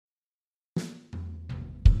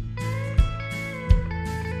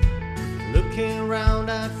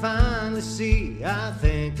around, I'd finally see I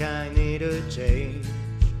think I need a change.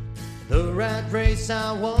 The rat race,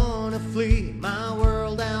 I wanna flee, my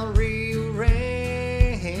world I'll rearrange.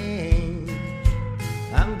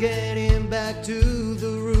 I'm getting back to the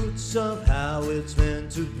roots of how it's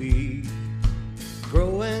meant to be.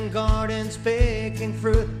 Growing gardens, picking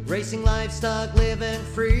fruit, racing livestock, living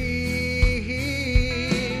free.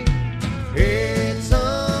 It's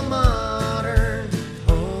a modern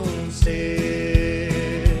homestead.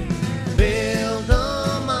 Build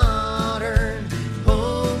a modern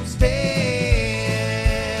homestead.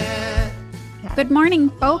 Good morning,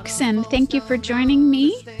 folks, and thank you for joining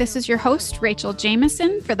me. This is your host, Rachel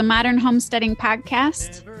Jameson, for the Modern Homesteading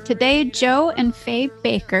Podcast. Today, Joe and Faye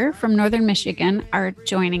Baker from Northern Michigan are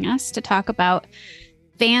joining us to talk about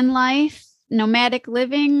van life, nomadic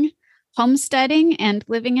living, homesteading, and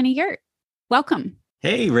living in a yurt. Welcome.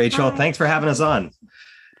 Hey, Rachel. Hi. Thanks for having us on.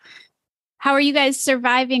 How are you guys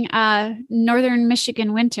surviving Northern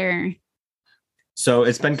Michigan winter? So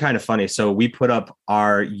it's been kind of funny. So we put up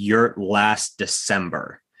our yurt last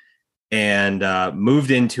December and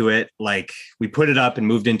moved into it. Like we put it up and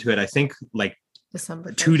moved into it, I think like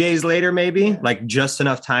December 2 days later, maybe, Yeah. like just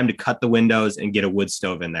enough time to cut the windows and get a wood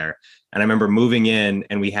stove in there. And I remember moving in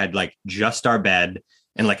and we had like just our bed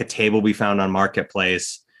and like a table we found on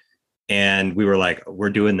Marketplace. And we were like, we're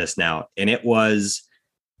doing this now. And it was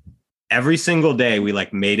every single day we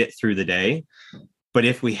like made it through the day. But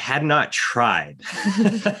if we had not tried,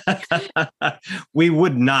 we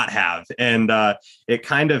would not have. And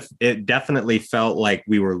it definitely felt like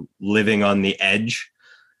we were living on the edge.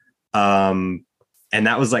 And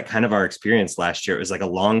that was like kind of our experience last year. It was like a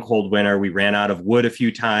long, cold winter. We ran out of wood a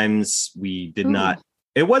few times. We kind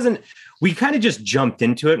of just jumped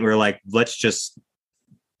into it and we were like, let's just,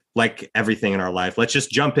 like everything in our life, let's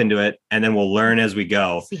just jump into it and then we'll learn as we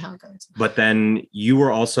go. See how it goes. But then you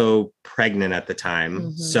were also pregnant at the time.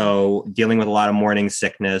 Mm-hmm. So dealing with a lot of morning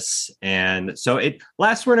sickness. And so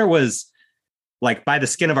last winter was like by the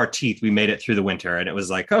skin of our teeth, we made it through the winter and it was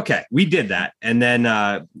like, okay, we did that. And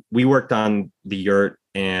then we worked on the yurt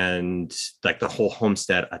and like the whole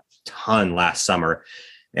homestead a ton last summer.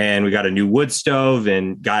 And we got a new wood stove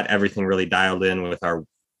and got everything really dialed in with our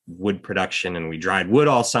wood production. And we dried wood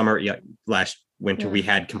all summer. Yeah, last winter we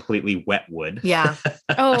had completely wet wood. Yeah.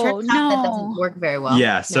 Oh, no. That doesn't work very well.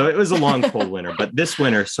 Yeah. So it was a long, cold winter. But this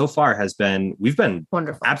winter so far we've been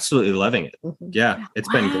Wonderful. Absolutely loving it. Mm-hmm. Yeah. It's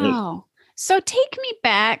been great. So take me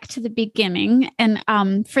back to the beginning.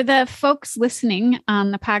 And for the folks listening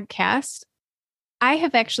on the podcast, I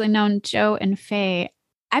have actually known Joe and Faye.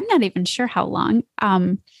 I'm not even sure how long.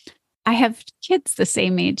 I have kids the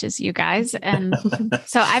same age as you guys. And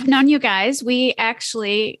so I've known you guys. You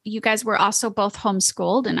guys were also both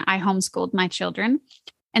homeschooled and I homeschooled my children.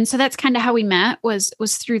 And so that's kind of how we met was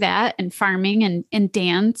through that and farming and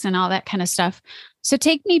dance and all that kind of stuff. So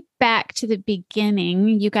take me back to the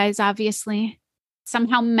beginning. You guys obviously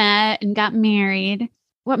somehow met and got married.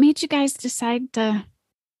 What made you guys decide to,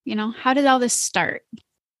 how did all this start?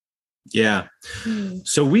 Yeah.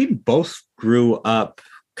 So we both grew up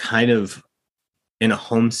kind of in a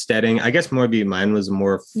homesteading. I guess mine was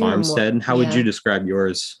more farmstead. How would you describe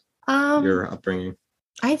yours, your upbringing?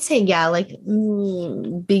 I'd say, like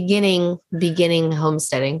beginning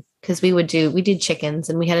homesteading, because we did chickens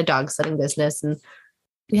and we had a dog sledding business and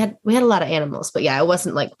we had a lot of animals, but it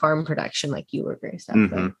wasn't like farm production like you were, Grace.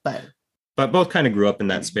 Mm-hmm. But both kind of grew up in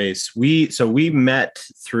that space. We met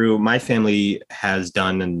through, my family has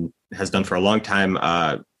done for a long time,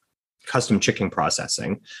 custom chicken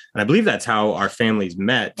processing. And I believe that's how our families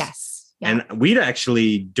met. Yes. Yeah. And we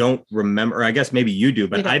actually don't remember, or I guess maybe you do,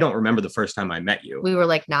 but I don't remember the first time I met you. We were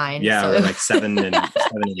like 9. Yeah, so. we were like 7 and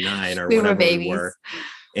 9 or we whatever were babies. we were.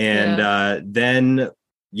 And then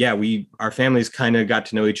our families kind of got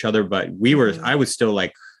to know each other, but I was still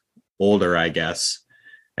like older, I guess.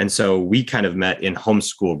 And so we kind of met in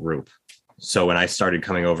homeschool group. So when I started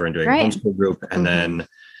coming over and doing homeschool group and then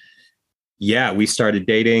we started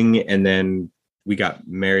dating and then we got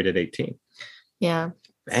married at 18. Yeah.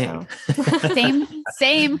 Bang. So.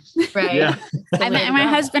 Same. Right. Yeah. I met my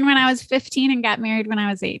husband when I was 15 and got married when I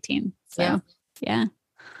was 18. So yeah.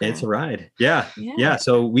 It's a ride. Yeah.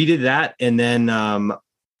 So we did that. And then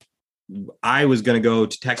I was going to go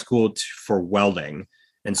to tech school for welding.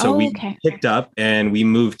 And so we picked up and we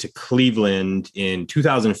moved to Cleveland in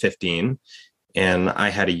 2015. And I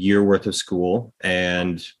had a year worth of school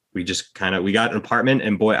and we just we got an apartment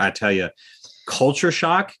and boy, I tell you, culture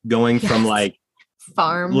shock going from like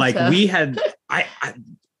farm. Like to... we had, I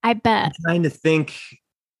bet. I'm trying to think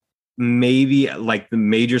maybe like the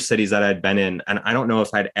major cities that I'd been in. And I don't know if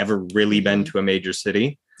I'd ever really been to a major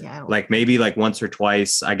city. Yeah. Like maybe like once or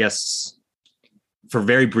twice, I guess, for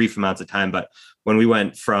very brief amounts of time. But when we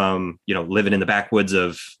went from, living in the backwoods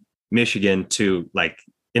of Michigan to like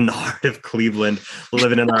in the heart of Cleveland,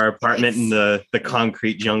 living in our apartment in the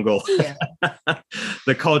concrete jungle,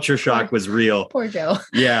 the culture shock was real. Poor Joe.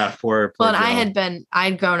 Yeah. Poor Well, Joe. and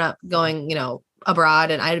I'd grown up going, abroad,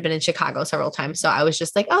 and I had been in Chicago several times. So I was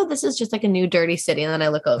just like, oh, this is just like a new dirty city. And then I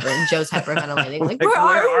look over and Joe's hyperventilating. Like, where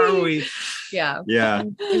are we? Yeah. Yeah.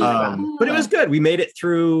 But it was good. We made it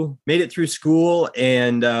through school,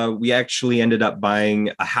 and we actually ended up buying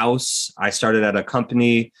a house. I started at a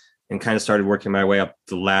company and kind of started working my way up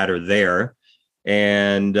the ladder there.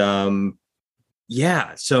 And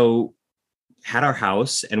so had our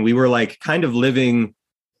house, and we were like kind of living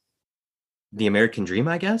the American dream,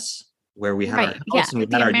 I guess, where we had our house and we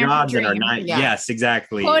had our jobs and our night. Yes,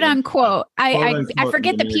 exactly. Quote unquote. I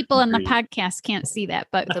forget the the people in the American podcast can't see that,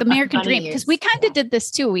 but the American dream, because we kind of did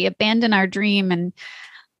this too. We abandoned our dream and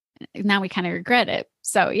now we kind of regret it.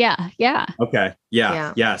 So yeah. Okay.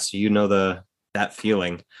 Yeah. So that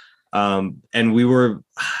feeling. And we were,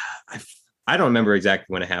 I don't remember exactly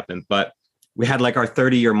when it happened, but we had like our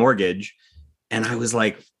 30-year mortgage, and I was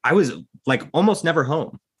like almost never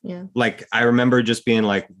home. Yeah. Like I remember just being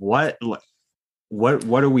like, what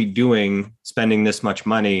are we doing spending this much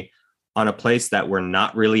money on a place that we're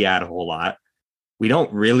not really at a whole lot? We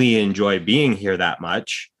don't really enjoy being here that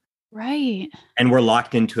much. Right. And we're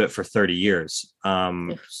locked into it for 30 years.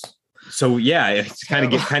 So yeah, it's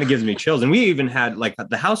kind of gives me chills. And we even had like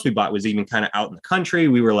the house we bought was even kind of out in the country.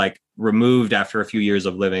 We were like removed after a few years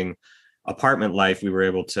of living apartment life. We were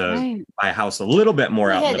able to buy a house a little bit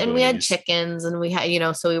more out in the boonies. We had chickens, and we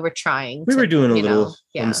had, so we were trying. We were doing a little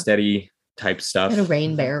homesteady type stuff. Had a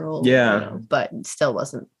rain barrel. Yeah. But it still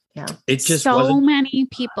wasn't. Yeah. It just so many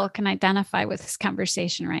people can identify with this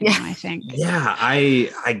conversation right now, I think. Yeah,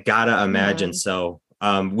 I gotta imagine. So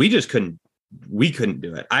we just couldn't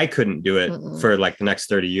do it. I couldn't do it for like the next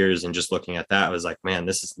 30 years. And just looking at that, I was like, man,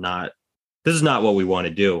 this is not what we want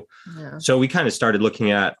to do. Yeah. So we kind of started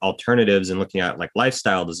looking at alternatives and looking at like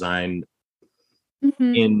lifestyle design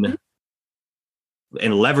in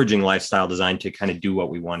leveraging lifestyle design to kind of do what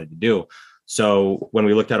we wanted to do. So when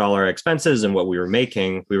we looked at all our expenses and what we were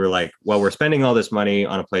making, we were like, well, we're spending all this money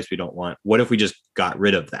on a place we don't want. What if we just got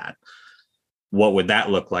rid of that? What would that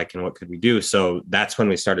look like? And what could we do? So that's when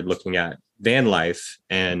we started looking at van life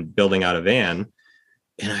and building out a van.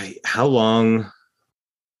 And how long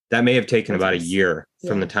that may have taken about a year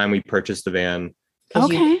from the time we purchased the van.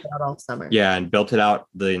 Okay. You did that all summer. Yeah. And built it out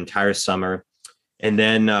the entire summer. And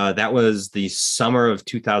then that was the summer of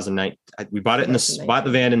 2009. We bought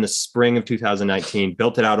the van in the spring of 2019,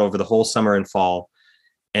 built it out over the whole summer and fall.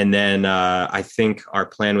 And then I think our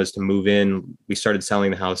plan was to move in. We started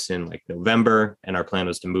selling the house in like November, and our plan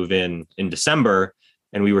was to move in December.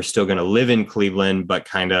 And we were still going to live in Cleveland, but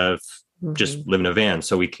kind of just live in a van.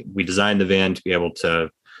 So we designed the van to be able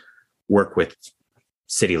to work with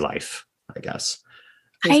city life, I guess.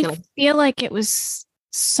 I feel like it was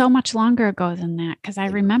so much longer ago than that, because I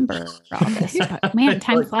remember all this. But man,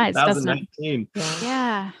 time flies, doesn't it?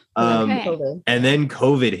 Yeah. And then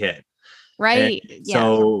COVID hit. Right.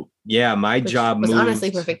 So my job was moved.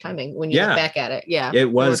 Honestly perfect timing when you look back at it. Yeah.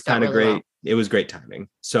 It was kind of really great. Well. It was great timing.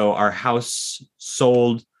 So our house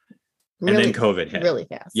sold and then COVID hit really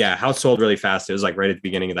fast. Yeah. House sold really fast. It was like right at the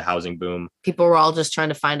beginning of the housing boom. People were all just trying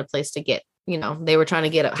to find a place to get, they were trying to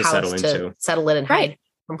get a house to settle in and hide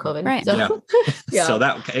from COVID. Right. So, So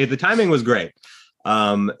the timing was great.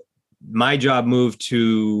 My job moved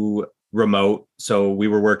to remote. So we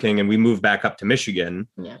were working, and we moved back up to Michigan.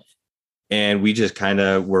 Yeah. And we just kind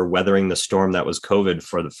of were weathering the storm that was COVID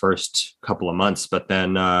for the first couple of months. But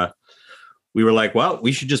then we were like, well,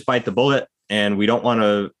 we should just bite the bullet, and we don't want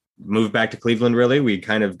to move back to Cleveland, really. We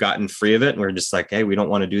kind of gotten free of it, and we're just like, hey, we don't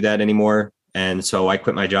want to do that anymore. And so I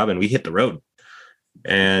quit my job, and we hit the road,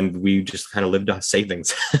 and we just kind of lived off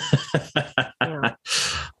savings. And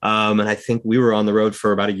I think we were on the road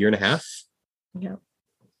for about a year and a half. Yeah.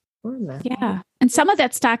 Yeah. And some of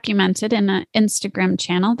that's documented in an Instagram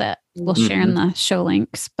channel that we'll share in the show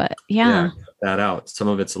links. But cut that out. Some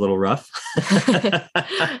of it's a little rough.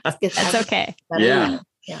 That's okay.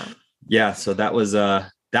 Yeah. So that was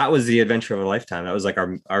the adventure of a lifetime. That was like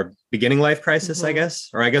our beginning life crisis, I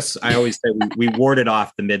guess. Or I guess I always say we warded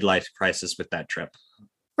off the midlife crisis with that trip.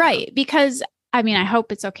 Right. Because I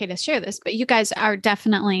hope it's okay to share this, but you guys are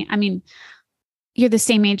definitely, you're the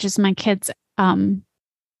same age as my kids.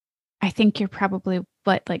 I think you're probably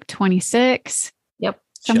like 26. Yep.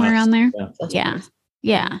 Somewhere around there. Yeah.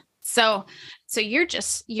 Yeah. So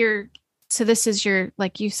so this is your,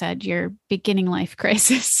 like you said, your beginning life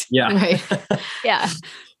crisis. Yeah. Right. Yeah.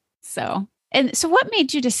 So what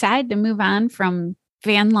made you decide to move on from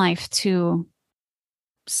van life to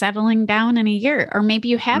settling down in a year? Or maybe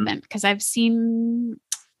you haven't, because I've seen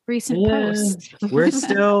recent posts. We're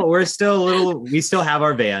still a little, we still have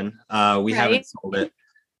our van. We haven't sold it.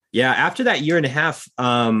 Yeah. After that year and a half,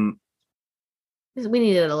 We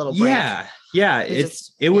needed a little break. Yeah.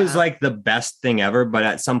 It was like the best thing ever. But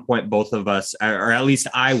at some point, both of us, or at least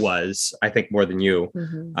I think more than you,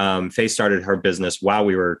 Faye started her business while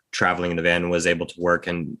we were traveling in the van and was able to work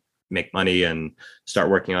and make money and start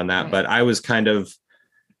working on that. Right. But I was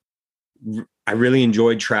I really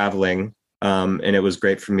enjoyed traveling. And it was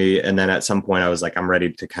great for me. And then at some point I was like, I'm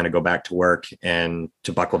ready to kind of go back to work and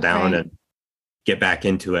to buckle down and get back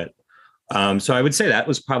into it. So I would say that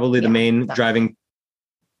was probably the main driving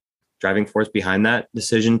force behind that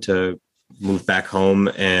decision to move back home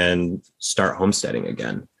and start homesteading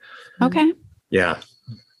again. Okay. Yeah.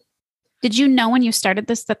 Did you know when you started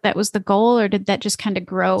this that was the goal, or did that just kind of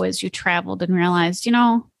grow as you traveled and realized,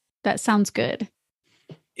 that sounds good?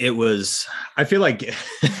 It was, I feel like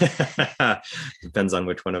depends on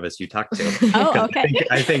which one of us you talk to. Oh, okay.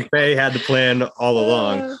 I think Faye had the plan all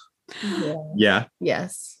along. Yeah.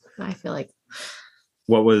 Yes. I feel like.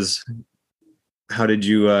 How did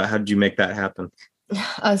you make that happen?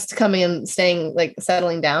 Us coming and staying, like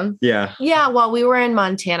settling down. Yeah. Yeah. Well, we were in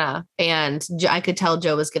Montana and I could tell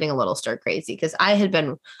Joe was getting a little stir crazy because I had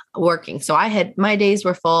been working. So my days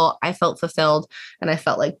were full. I felt fulfilled. And I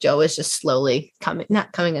felt like Joe was just slowly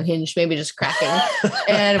not coming unhinged, maybe just cracking.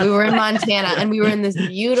 And we were in Montana and we were in this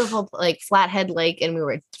beautiful, like Flathead Lake, and we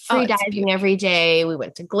were free diving every day. We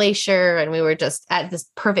went to Glacier and we were just at this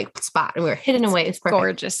perfect spot and we were hidden away. It's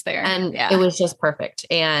gorgeous there. And it was just perfect.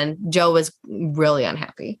 And Joe was really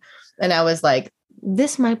unhappy. And I was like,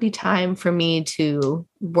 this might be time for me to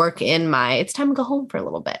work it's time to go home for a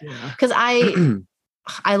little bit. Because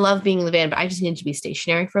I love being in the van, but I just needed to be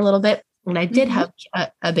stationary for a little bit. And I did have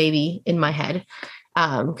a baby in my head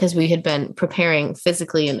because we had been preparing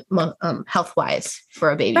physically and health-wise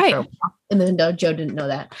for a baby for a while. And then Joe didn't know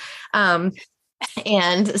that.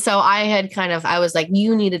 And so I was like,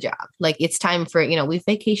 you need a job. Like, it's time for, we've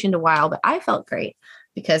vacationed a while, but I felt great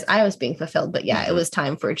because I was being fulfilled. But it was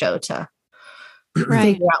time for Joe to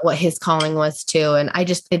figure out what his calling was too. And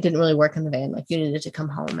it didn't really work in the van. Like, you needed to come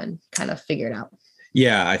home and kind of figure it out.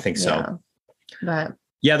 Yeah, I think so. But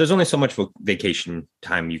there's only so much vacation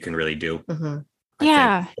time you can really do.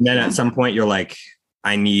 Yeah. And then at some point you're like,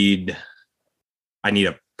 I need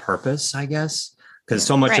a purpose, I guess. Because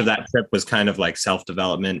so much of that trip was kind of like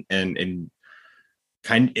self-development and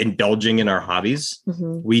kind of indulging in our hobbies.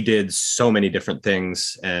 We did so many different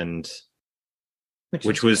things, and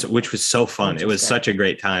which was so fun. It was such a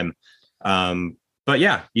great time. But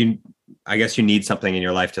I guess you need something in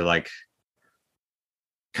your life to like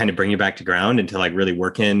kind of bring you back to ground and to like really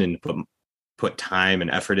work in and put time and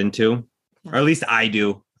effort into, or at least I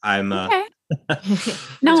do. I'm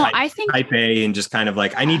I think type A, and just kind of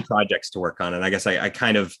like, I need projects to work on. And I guess I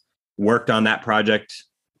kind of worked on that project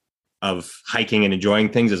of hiking and enjoying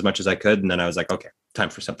things as much as I could. And then I was like, okay, time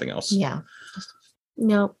for something else. Yeah.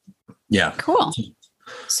 Nope. Yeah. Cool.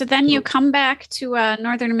 So then you come back to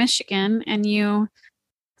Northern Michigan and you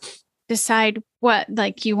decide what,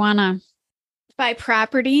 like, you want to buy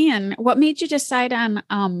property, and what made you decide on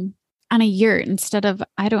a yurt instead of,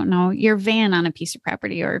 I don't know, your van on a piece of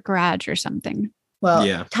property or a garage or something?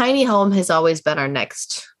 Well, tiny home has always been our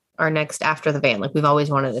next after the van. Like, we've always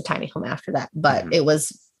wanted a tiny home after that, but it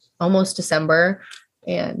was almost December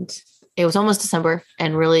and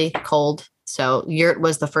really cold. So yurt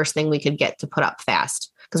was the first thing we could get to put up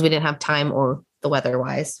fast because we didn't have time or the weather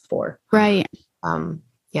wise for tiny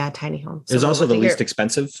home. So it was also the least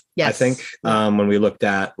expensive, I think, when we looked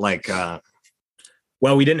at like,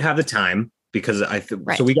 we didn't have the time because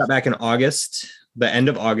so we got back in the end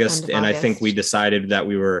of August. I think we decided that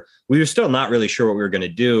we were still not really sure what we were going to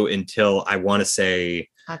do until, I want to say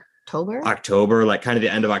October, like kind of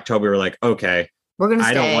the end of October. We were like, okay,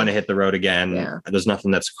 I don't want to hit the road again. Yeah. There's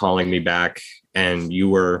nothing that's calling me back. And you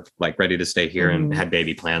were like ready to stay here and had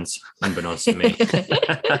baby plans, unbeknownst to me.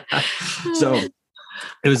 So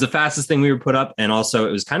it was the fastest thing we were put up. And also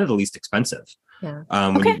it was kind of the least expensive. Yeah.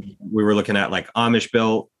 When we were looking at like Amish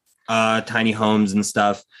built tiny homes and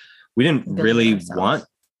stuff, we didn't really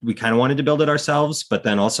we kind of wanted to build it ourselves, but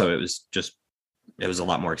then also it was a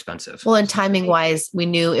lot more expensive. Well, and timing wise, we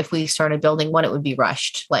knew if we started building one, it would be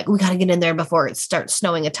rushed. Like, we got to get in there before it starts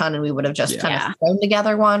snowing a ton. And we would have just kind of thrown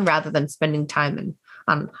together one rather than spending time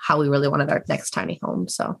on how we really wanted our next tiny home.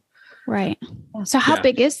 So Right. So how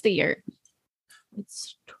big is the yurt?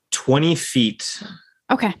 It's 20 feet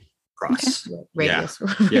Okay. across. radius.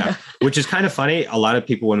 Yeah. Which is kind of funny. A lot of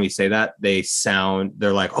people, when we say that,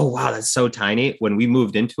 they're like, oh, wow, that's so tiny. When we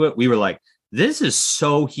moved into it, we were like, this is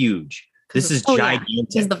so huge. This is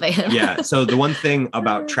gigantic. Is the van. Yeah. So the one thing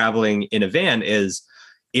about traveling in a van is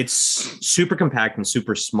it's super compact and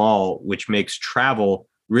super small, which makes travel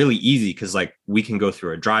really easy because like we can go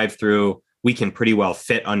through a drive-through. We can pretty well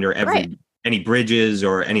fit under any bridges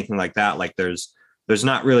or anything like that. Like there's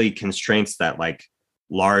not really constraints that like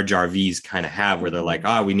large RVs kind of have where they're like,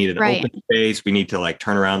 oh, we need an open space. We need to like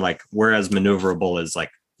turn around, like whereas maneuverable is like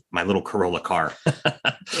my little Corolla car.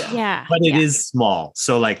 Yeah. But it is small.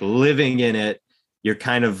 So like living in it, you're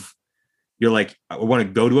like, I want to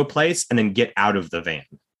go to a place and then get out of the van.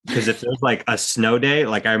 Because if there's like a snow day,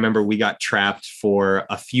 like I remember we got trapped for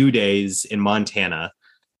a few days in Montana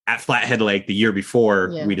at Flathead Lake the year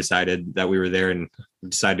before we decided that we were there and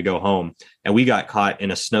decided to go home. And we got caught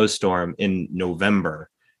in a snowstorm in November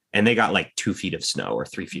and they got like 2 feet of snow or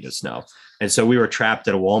 3 feet of snow. And so we were trapped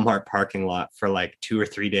at a Walmart parking lot for like 2 or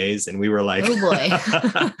 3 days. And we were like, oh boy,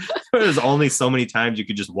 there's only so many times you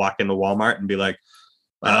could just walk into Walmart and be like,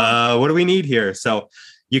 what do we need here? So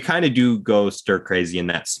you kind of do go stir crazy in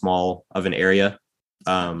that small of an area.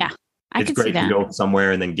 It's great to go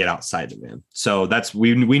somewhere and then get outside the van. So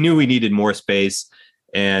we knew we needed more space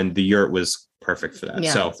and the yurt was perfect for that.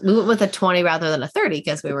 Yeah. So we went with a 20 rather than a 30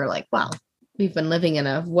 because we were like, wow, we've been living in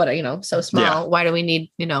so small. Yeah. Why do we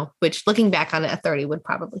need, which looking back on it, a 30 would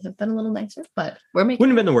probably have been a little nicer, but wouldn't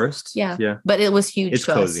have been the worst. Yeah. Yeah. But it was huge. It's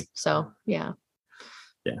cozy. So yeah.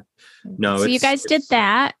 Yeah. No. So you guys did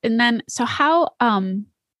that. And then, so how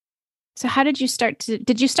did you start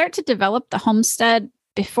to develop the homestead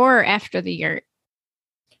before or after the yurt?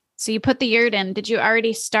 So you put the yurt in. Did you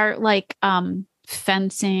already start like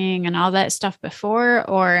fencing and all that stuff before,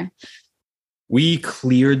 or? We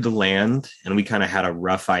cleared the land and we kind of had a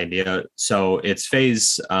rough idea. So it's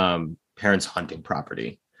Faye's parents' hunting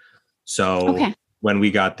property. So when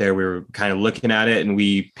we got there, we were kind of looking at it and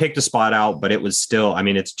we picked a spot out, but it was still,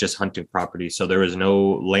 it's just hunting property. So there was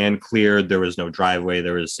no land cleared. There was no driveway.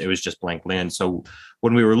 It was just blank land. So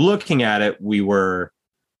when we were looking at it, we were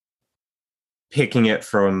picking it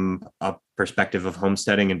from a perspective of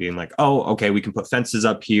homesteading and being like, oh, okay, we can put fences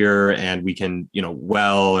up here and we can,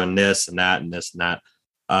 well, and this and that and this and that.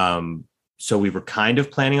 So we were kind of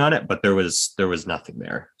planning on it, but there was nothing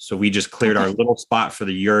there. So we just cleared our little spot for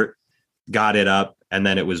the yurt, got it up, and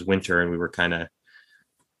then it was winter and we were kind of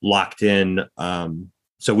locked in.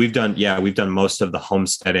 So we've done most of the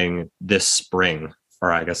homesteading this spring,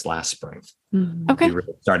 or I guess last spring. Okay. We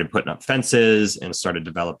really started putting up fences and started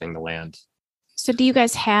developing the land. So do you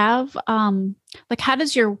guys have, how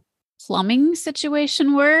does your plumbing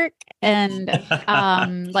situation work? And do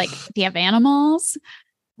you have animals?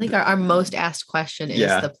 Like our most asked question is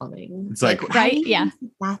the plumbing. It's like right? Yeah.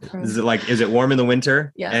 Is it warm in the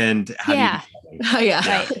winter? Yeah. And how do you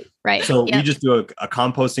Right. So we just do a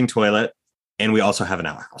composting toilet and we also have an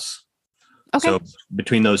outhouse. Okay. So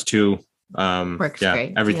between those two, works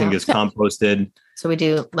great. Everything is composted. So we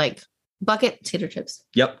do like bucket cedar chips.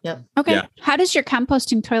 Yep. Okay. Yeah. How does your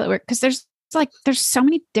composting toilet work? Because there's so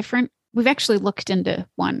many different, we've actually looked into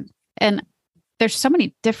one and there's so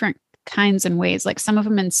many different kinds and ways. Like some of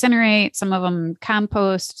them incinerate, some of them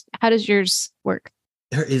compost. How does yours work?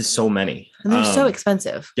 There is so many. And they're so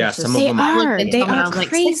expensive. Yeah, some of them are. They are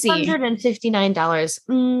crazy.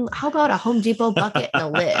 $659. How about a Home Depot bucket and a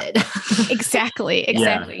lid? Exactly.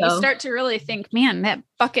 Yeah. You start to really think, man, that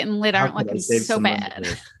bucket and lid aren't looking so bad.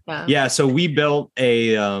 Yeah. So we built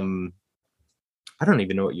a, I don't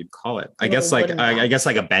even know what you'd call it. I guess like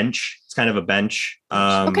a bench. It's kind of a bench.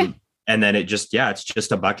 Okay. And then it's just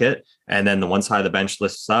a bucket. And then the one side of the bench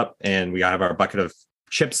lifts up and we have our bucket of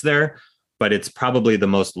chips there. But it's probably the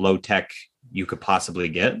most low tech you could possibly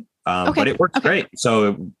get. But it works great.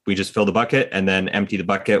 So we just fill the bucket and then empty the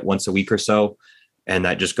bucket once a week or so. And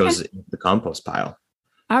that just goes into the compost pile.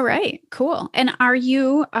 All right, cool. And are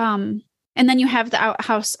you, and then you have the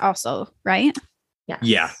outhouse also, right?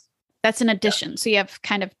 Yeah. That's an addition. So you have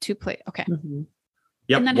kind of two places. Okay. Mm-hmm.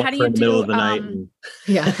 Yep. And then how do you do, middle of the night?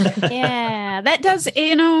 Yeah, that does,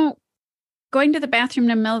 going to the bathroom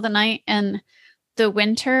in the middle of the night and the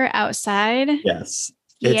winter outside. Yes.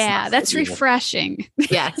 That's refreshing.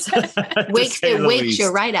 Yes. wakes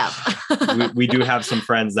you right up. we do have some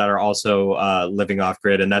friends that are also living off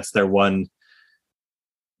grid, and that's their one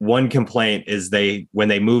complaint is when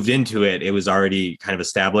they moved into it, it was already kind of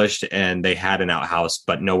established and they had an outhouse,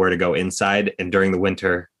 but nowhere to go inside. And during the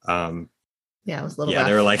winter, Yeah, it was a little Yeah, rough.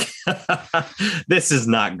 they were like, this is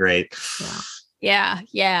not great. Yeah.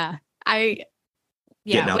 Getting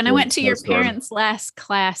out When I there in went the to your snowstorm. parents' last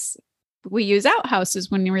class, we use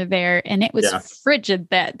outhouses when you were there, and it was Yeah. frigid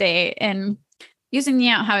that day. And using the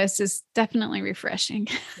outhouse is definitely refreshing.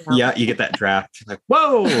 Yeah, you get that draft. Like,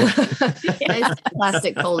 whoa. Nice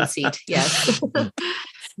plastic cold seat. Yes.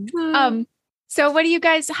 So how do you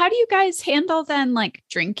guys handle then, like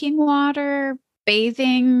drinking water,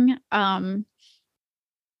 bathing,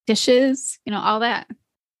 dishes, all that?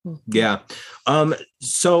 Yeah.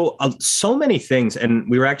 So many things, and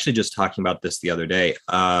we were actually just talking about this the other day,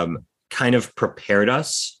 kind of prepared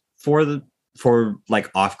us for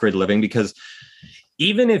like off-grid living, because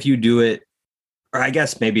even if you do it, or I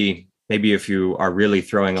guess maybe if you are really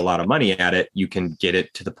throwing a lot of money at it, you can get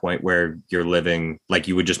it to the point where you're living like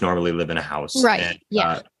you would just normally live in a house. Right. And,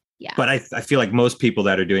 Yeah. But I feel like most people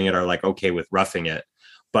that are doing it are like okay with roughing it.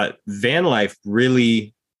 But van life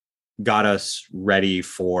really got us ready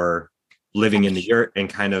for living in the yurt, and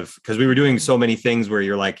kind of, because we were doing so many things where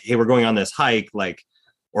you're like, hey, we're going on this hike, like,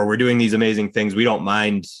 or we're doing these amazing things. We don't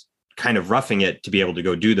mind kind of roughing it to be able to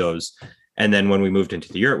go do those. And then when we moved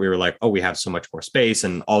into the yurt, we were like, oh, we have so much more space,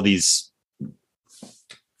 and all these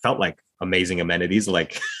felt like amazing amenities,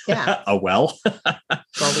 like a well.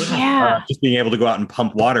 Just being able to go out and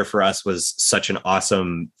pump water for us was such an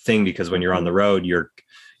awesome thing, because when you're on the road, you're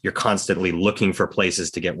constantly looking for places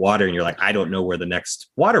to get water, and you're like, I don't know where the next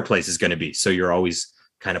water place is going to be. So you're always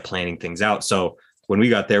kind of planning things out. So when we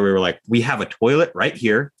got there, we were like, we have a toilet right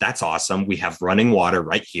here. That's awesome. We have running water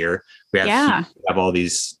right here. We have all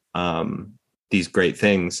these great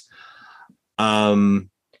things. So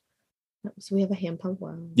we have a hand pump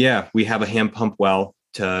well. Yeah, we have a hand pump well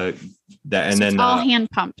to that, and then it's all hand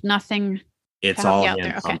pump, nothing. It's all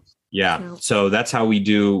hand pump. Okay. Yeah. So that's how we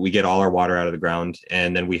get all our water out of the ground.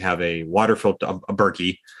 And then we have a water filter, a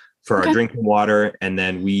Berkey for our drinking water. And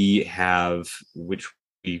then we have, which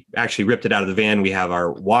we actually ripped it out of the van, we have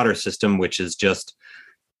our water system, which is just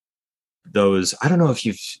those, I don't know if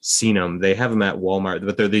you've seen them. They have them at Walmart,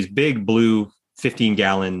 but they're these big blue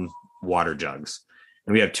 15-gallon water jugs.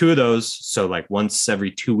 And we have 2 of those. So like once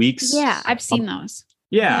every 2 weeks. Yeah, I've seen those.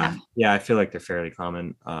 Yeah. I feel like they're fairly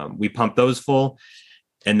common. We pump those full.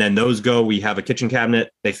 And then those we have a kitchen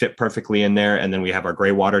cabinet. They fit perfectly in there. And then we have our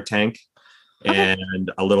gray water tank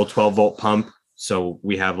and a little 12-volt pump. So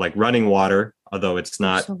we have like running water, although it's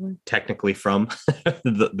not technically from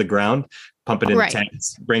the ground. Pump it in the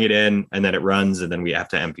tanks, bring it in, and then it runs. And then we have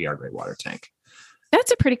to empty our gray water tank.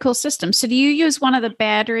 That's a pretty cool system. So do you use one of the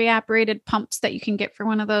battery operated pumps that you can get for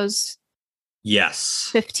one of those?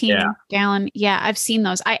 Yes. 15-gallon. Yeah, I've seen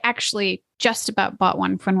those. I actually just about bought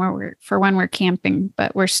one when we're camping,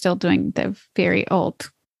 but we're still doing the very old,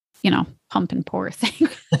 pump and pour thing.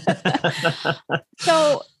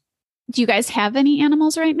 So do you guys have any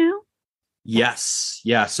animals right now? Yes.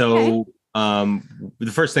 Yeah. So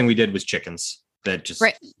the first thing we did was chickens. That just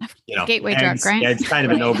gateway drug, right? Yeah, it's kind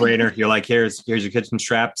of a no-brainer. You're like, here's your kitchen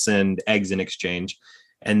scraps and eggs in exchange.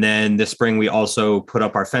 And then this spring we also put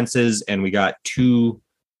up our fences, and we got 2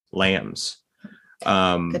 lambs.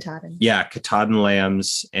 Katahdin. Yeah, Katahdin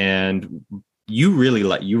lambs. And you really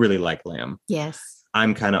like lamb. Yes.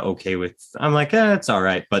 I'm kind of okay with. I'm like, it's all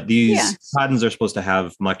right. But these Katahdins are supposed to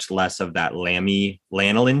have much less of that lammy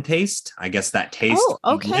lanolin taste. I guess that taste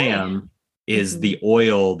of lamb is the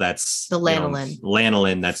oil that's the lanolin.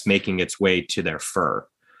 Lanolin that's making its way to their fur.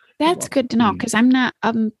 That's good to know, because I'm not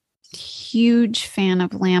a huge fan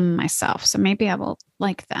of lamb myself, so maybe I will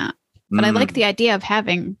like that. But I like the idea of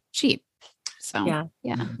having sheep. So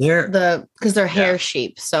they're because they're hair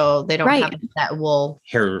sheep, so they don't have that wool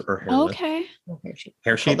hair or hair. Okay,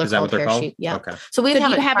 hair sheep. Is that what they're called? Sheep, yeah. Okay. So we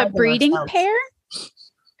have a breeding pair.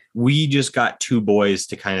 We just got 2 boys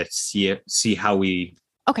to kind of see how we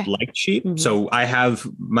liked sheep. Mm-hmm. So I have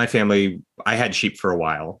my family. I had sheep for a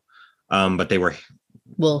while, but they were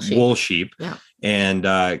wool sheep. Yeah. And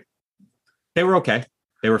they were okay.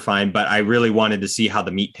 They were fine, but I really wanted to see how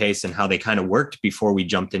the meat tastes and how they kind of worked before we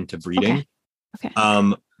jumped into breeding.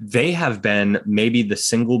 Okay. They have been maybe the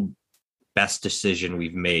single best decision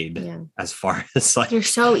we've made as far as like they're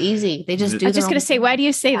so easy. They just do. I was just going to say, why do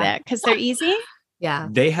you say that? Because they're easy. Yeah.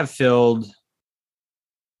 They have filled.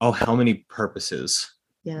 Oh, how many purposes?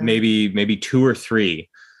 Yeah. Maybe 2 or 3.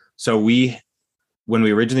 So when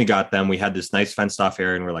we originally got them, we had this nice fenced off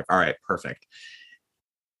area, and we're like, all right, perfect.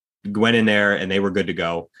 Went in there and they were good to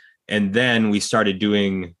go. And then we started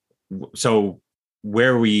doing, so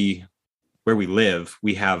where we live,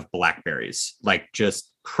 we have blackberries, like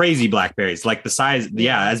just crazy blackberries, like the size,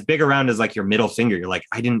 as big around as like your middle finger. You're like,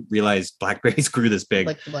 I didn't realize blackberries grew this big.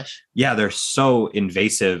 Like the bush. Yeah, they're so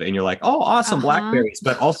invasive, and you're like, oh, awesome, blackberries.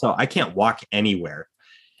 But also, I can't walk anywhere.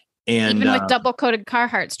 And even with double coated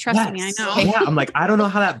Carhartts, trust me, I know. Yeah, I'm like, I don't know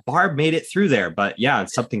how that barb made it through there, but yeah,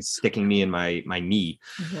 something's sticking me in my knee.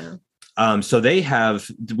 Mm-hmm. So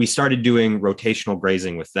we started doing rotational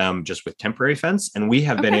grazing with them, just with temporary fence, and we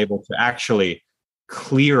have been able to actually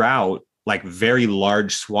clear out like very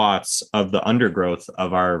large swaths of the undergrowth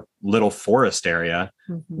of our little forest area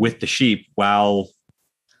with the sheep while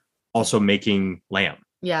also making lamb.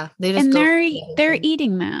 Yeah, they're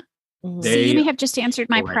eating that. Mm-hmm. So you may have just answered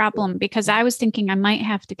my problem, because I was thinking I might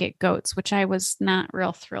have to get goats, which I was not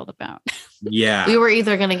real thrilled about. Yeah. We were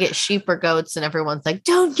either going to get sheep or goats, and everyone's like,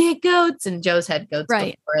 don't get goats. And Joe's had goats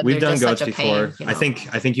right. before. We've done goats before. Pain, you know? I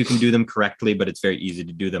think you can do them correctly, but it's very easy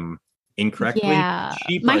to do them incorrectly. Yeah.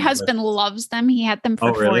 My husband loves them. He had them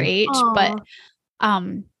for 4-H, but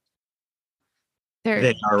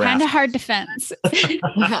they're kind of hard to fence.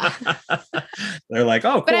 They're like,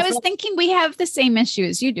 oh, cool. But I was thinking we have the same issue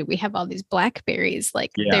as you do. We have all these blackberries.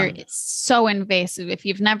 Like they're so invasive. If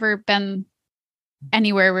you've never been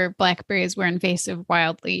anywhere where blackberries were invasive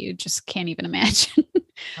wildly, you just can't even imagine.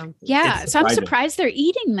 So I'm surprised they're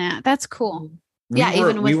eating that. That's cool.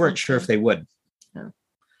 We weren't sure if they would,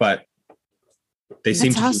 but they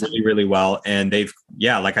seem to do really, really well. And they've,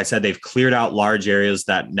 like I said, they've cleared out large areas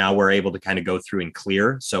that now we're able to kind of go through and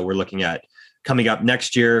clear. So we're looking at coming up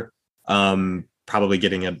next year, probably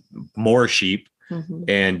getting more sheep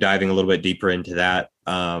and diving a little bit deeper into that.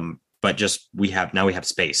 But just we have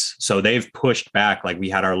space. So they've pushed back, like we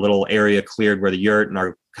had our little area cleared where the yurt and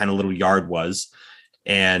our kind of little yard was.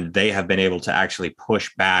 And they have been able to actually push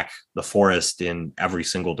back the forest in every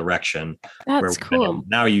single direction. That's cool.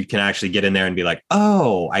 Now you can actually get in there and be like,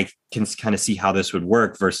 oh, I can kind of see how this would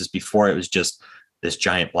work, versus before it was just this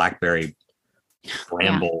giant blackberry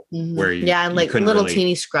bramble where and like little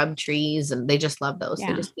teeny scrub trees, and they just love those.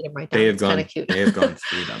 They just eat them right down. It's kind of cute. They have gone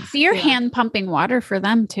through them. So you're hand pumping water for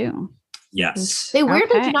them too. Yes. They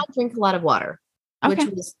weirdly do not drink a lot of water, which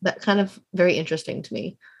was that kind of very interesting to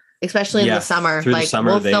me. Especially in the summer, like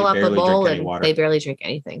we'll fill up a bowl and they barely drink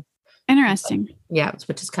anything. Interesting.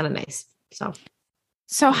 Which is kind of nice.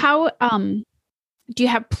 So how do you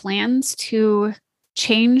have plans to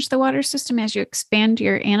change the water system as you expand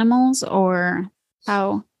your animals, or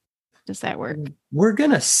how does that work? We're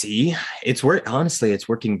gonna see. Honestly, it's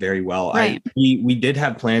working very well. Right. We did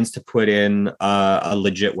have plans to put in a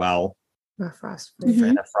legit well. Frost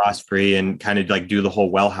free and kind of like do the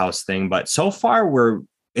whole well house thing. But so far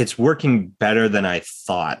it's working better than I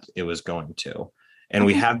thought it was going to. And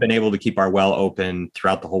we have been able to keep our well open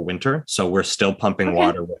throughout the whole winter. So we're still pumping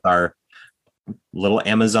water with our little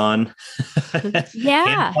Amazon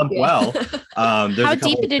hand pump well. How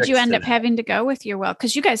deep did you end up having to go with your well?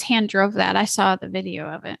 Because you guys hand drove that. I saw the video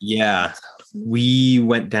of it. Yeah. We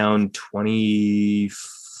went down 22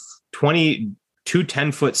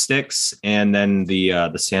 10-foot sticks and then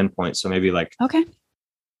the sand point. So maybe like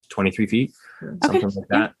 23 feet. Something like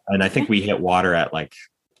that. And I think we hit water at like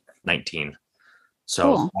 19. So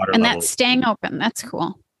cool. And that's staying open. That's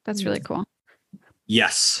cool. That's really cool.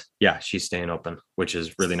 Yes. Yeah. She's staying open, which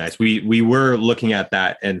is really nice. We were looking at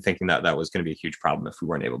that and thinking that was going to be a huge problem if we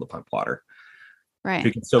weren't able to pump water.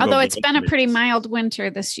 Right. Although it's been a pretty mild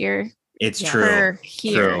winter this year. It's true.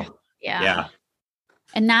 Here. True. Yeah.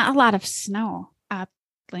 And not a lot of snow,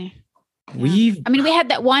 oddly. We had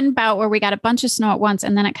that one bout where we got a bunch of snow at once,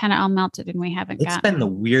 and then it kind of all melted, and we haven't It's been the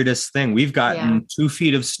weirdest thing. We've gotten 2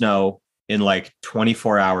 feet of snow in like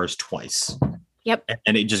 24 hours twice. Yep.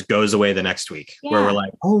 And it just goes away the next week where we're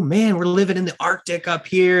like, oh man, we're living in the Arctic up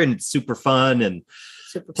here and it's super fun and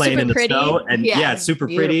playing in the snow. And it's super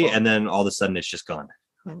pretty. And then all of a sudden it's just gone.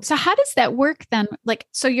 So how does that work then? Like,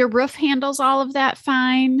 so your roof handles all of that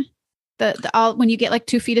fine? When you get like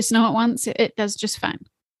 2 feet of snow at once, it does just fine.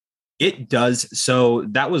 It does. So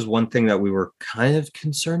that was one thing that we were kind of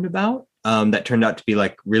concerned about. That turned out to be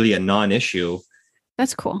like really a non-issue.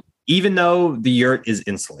 That's cool. Even though the yurt is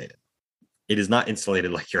insulated, it is not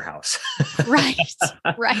insulated like your house. Right.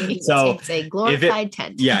 So it's a glorified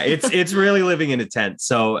tent. It's really living in a tent.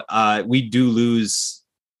 So we do lose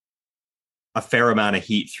a fair amount of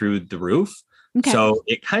heat through the roof. Okay. So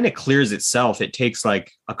it kind of clears itself. It takes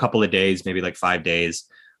like a couple of days, maybe like 5 days.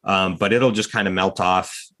 But it'll just kind of melt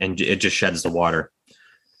off and it just sheds the water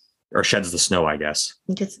or sheds the snow, I guess.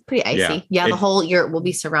 It's pretty icy. The whole yurt will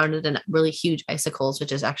be surrounded in really huge icicles,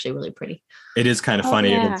 which is actually really pretty. It is kind of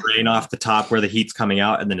funny. It'll drain off the top where the heat's coming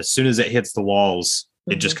out. And then as soon as it hits the walls,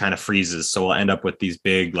 it just kind of freezes. So we'll end up with these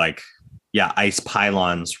big, like ice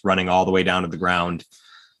pylons running all the way down to the ground,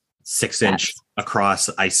 6-inch across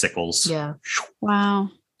icicles. Yeah. Wow.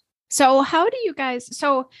 So how do you guys,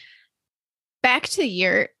 so back to the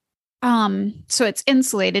yurt, so it's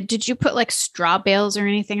insulated. Did you put like straw bales or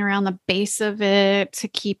anything around the base of it to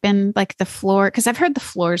keep in like the floor? Because I've heard the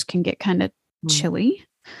floors can get kind of chilly.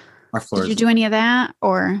 Our floors. Did you do any of that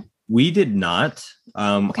or? We did not.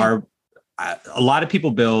 Okay. A lot of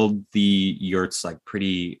people build the yurts like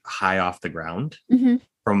pretty high off the ground. Mm-hmm.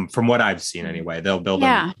 From what I've seen anyway. They'll build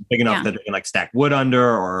them big enough that they can like stack wood under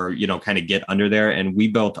or, kind of get under there. And we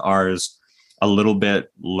built ours a little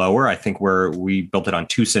bit lower. I think we built it on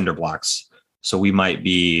 2 cinder blocks. So we might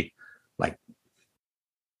be like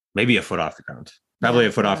maybe a foot off the ground, probably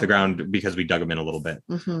a foot off the ground because we dug them in a little bit,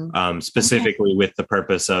 specifically with the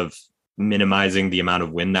purpose of minimizing the amount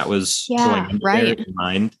of wind that was going under there in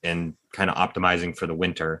mind and kind of optimizing for the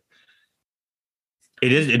winter.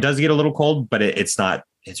 It does get a little cold, but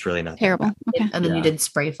it's really not terrible. Okay. And then you did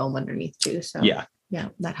spray foam underneath too. So yeah,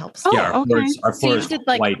 that helps. Oh, yeah, our floors so you did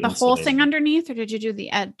like the whole thing underneath, or did you do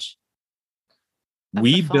the edge?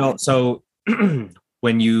 We built, so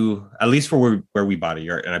when you, at least for where we bought a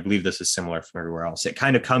yurt, and I believe this is similar from everywhere else, it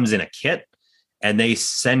kind of comes in a kit and they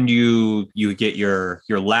send you get your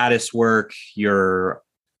lattice work, your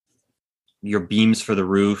beams for the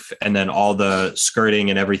roof, and then all the skirting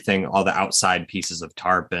and everything, all the outside pieces of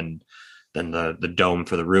tarp and then the dome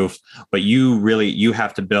for the roof. But you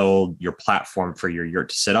have to build your platform for your yurt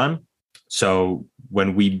to sit on. So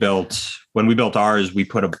when we built ours, we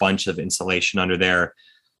put a bunch of insulation under there,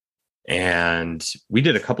 and we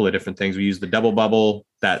did a couple of different things. We used the double bubble,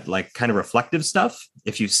 that like kind of reflective stuff,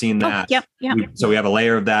 if you've seen that. Yep. So we have a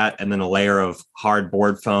layer of that and then a layer of hard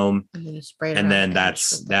board foam, And then you spray it and then around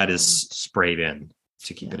that is sprayed in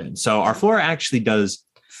to keep it in. So our floor actually does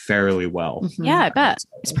fairly well. Yeah, I bet.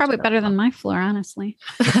 It's probably better than my floor, honestly.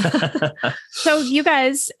 So you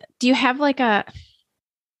guys, do you have like I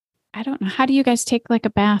don't know, how do you guys take like a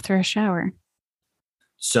bath or a shower?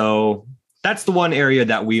 So that's the one area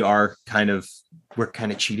that we're kind of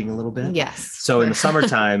cheating a little bit. Yes. So in the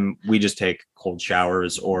summertime, we just take cold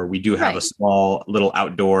showers, or we do have a small little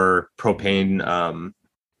outdoor propane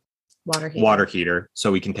water heater,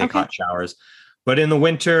 so we can take hot showers. But in the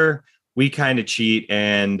winter, we kind of cheat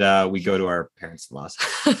and we go to our parents-in-laws.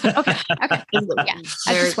 Okay. Yeah,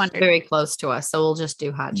 I just wondered. Very close to us, so we'll just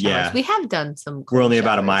do hot showers. Yeah. We have done some. We're only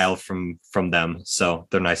about a mile from them, so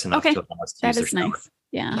they're nice enough to allow us to use their shower. Nice.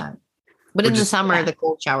 Yeah. But in the summer, the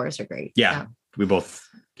cold showers are great. Yeah. We both,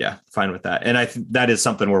 fine with that. And I think that is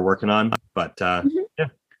something we're working on, but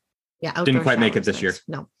didn't quite make it this year.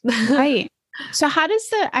 No. Right. So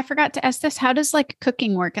I forgot to ask this, how does like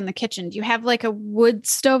cooking work in the kitchen? Do you have like a wood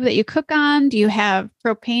stove that you cook on? Do you have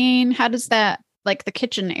propane? How does that, like the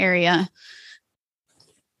kitchen area,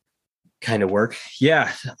 kind of work?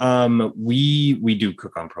 Yeah. We do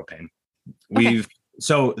cook on propane.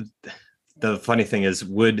 So the funny thing is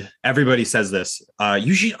everybody says this,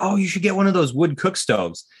 you should get one of those wood cook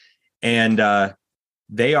stoves. And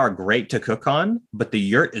they are great to cook on, but the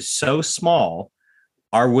yurt is so small.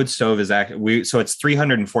 Our wood stove is so it's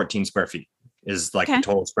 314 square feet is like the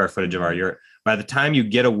total square footage of our yurt. By the time you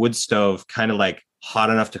get a wood stove kind of like hot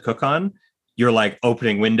enough to cook on, you're like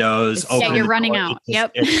opening windows. You're running out.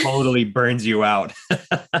 It totally burns you out.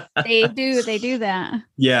 They do that.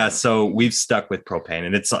 Yeah. So we've stuck with propane,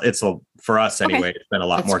 and it's for us anyway, it's been a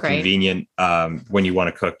lot more convenient. When you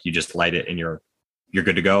want to cook, you just light it and you're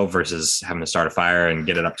good to go versus having to start a fire and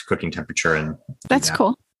get it up to cooking temperature. And that's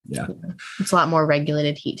cool. Yeah. It's a lot more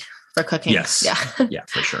regulated heat for cooking. Yes. Yeah. Yeah,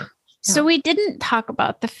 for sure. So we didn't talk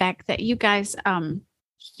about the fact that you guys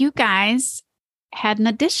had an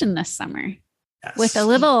addition this summer with a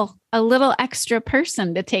little extra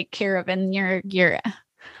person to take care of in your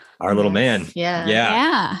our little man.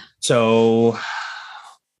 Yeah. So,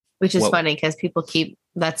 which is funny because people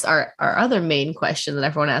that's our other main question that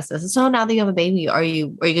everyone asks us. So now that you have a baby, are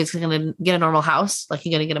you just going to get a normal house? Like,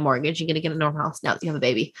 you're going to get a mortgage, you're going to get a normal house now that you have a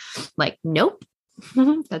baby? Like, nope.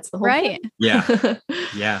 That's the whole right. Point.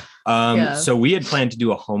 Yeah. So we had planned to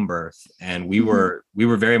do a home birth, and we were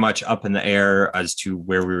very much up in the air as to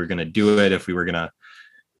where we were going to do it. If we were going to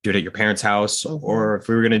do it at your parents' house, or if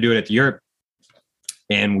we were going to do it at the yurt.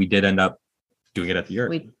 And we did end up doing it at the yurt.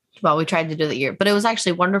 We tried to do the yurt, but it was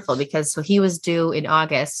actually wonderful because he was due in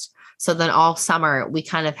August. So then all summer we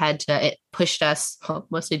kind of had to, it pushed us, well,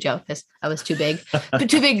 mostly Joe, because I was too big to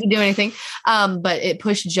do anything. But it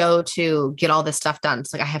pushed Joe to get all this stuff done.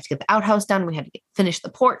 So like I have to get the outhouse done. We had to finish the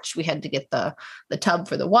porch. We had to get the tub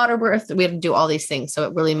for the water birth. We had to do all these things. So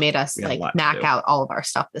it really made us like knock out all of our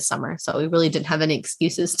stuff this summer. So we really didn't have any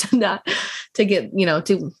excuses to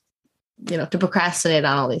procrastinate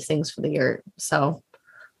on all these things for the yurt. So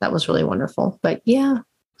that was really wonderful. But yeah.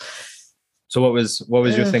 So what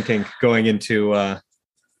was your thinking going into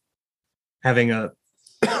having a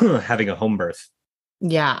home birth?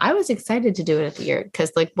 Yeah, I was excited to do it at the yurt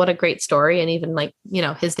because like what a great story. And even like,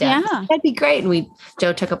 his dad, that'd be great. And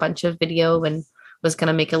Joe took a bunch of video and was going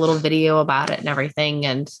to make a little video about it and everything.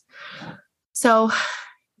 And so,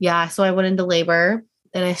 so I went into labor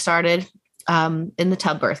and I started in the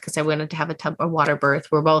tub birth because I wanted to have a water birth.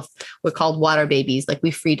 We're called water babies. Like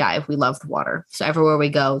we free dive. We love the water. So everywhere we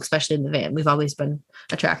go, especially in the van, we've always been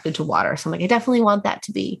attracted to water. So I'm like, I definitely want that's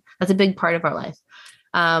a big part of our life.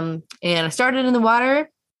 And I started in the water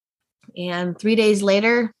and 3 days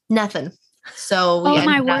later, nothing. So oh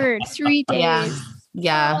my word, 3 days.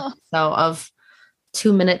 Yeah. Oh. So of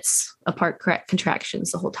 2 minutes apart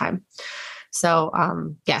contractions the whole time. So,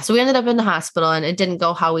 so we ended up in the hospital and it didn't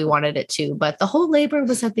go how we wanted it to, but the whole labor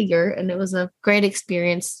was at the yurt and it was a great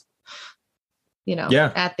experience,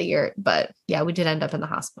 at the yurt, but we did end up in the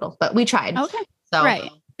hospital, but we tried. Okay. So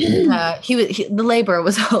right. The labor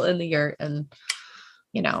was all in the yurt and,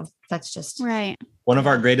 that's just right. One of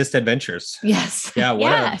our greatest adventures. Yes. Yeah.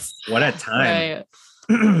 What a time.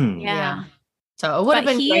 Right. Yeah. So it would have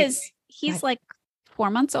been great. He's like 4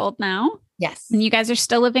 months old now. Yes. And you guys are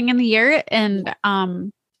still living in the yurt and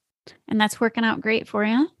that's working out great for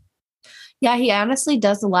you. Yeah, he honestly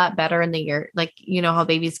does a lot better in the yurt. Like, how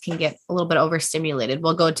babies can get a little bit overstimulated.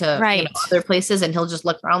 We'll go to other places and he'll just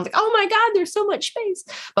look around like, oh my God, there's so much space.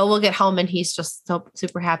 But we'll get home and he's just so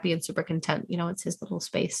super happy and super content. It's his little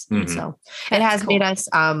space. Mm-hmm. And so it has made us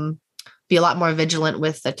be a lot more vigilant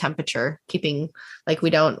with the temperature, keeping like we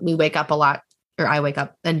wake up a lot. Or I wake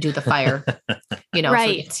up and do the fire,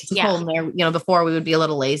 right. So cold in there. Before we would be a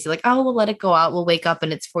little lazy, like, oh, we'll let it go out. We'll wake up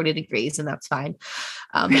and it's 40 degrees and that's fine.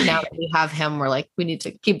 But now that we have him, we're like, we need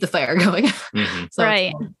to keep the fire going. Mm-hmm. So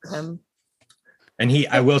right. And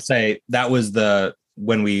I will say that was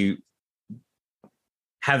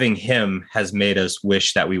having him has made us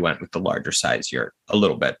wish that we went with the larger size yurt a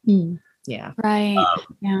little bit. Yeah. Right.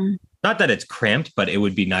 Not that it's cramped, but it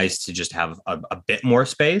would be nice to just have a bit more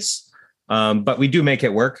space. But we do make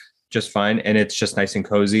it work just fine. And it's just nice and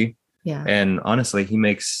cozy. Yeah. And honestly, he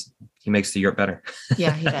makes the yurt better.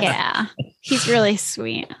 Yeah. He does. Yeah. He's really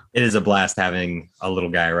sweet. It is a blast having a little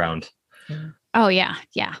guy around. Oh yeah.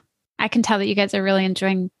 Yeah. I can tell that you guys are really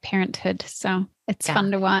enjoying parenthood. So it's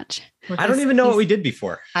fun to watch. I don't even know what we did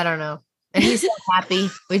before. I don't know. And he's so happy.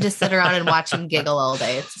 We just sit around and watch him giggle all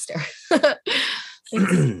day. It's hysterical.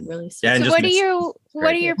 It's really sweet. Yeah, so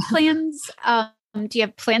what are your plans? Do you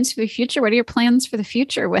have plans for the future? What are your plans for the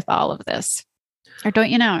future with all of this? Or don't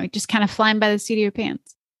you know? Just kind of flying by the seat of your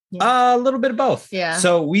pants? Yeah. A little bit of both. Yeah.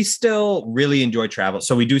 So we still really enjoy travel.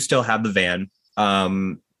 So we do still have the van,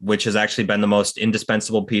 which has actually been the most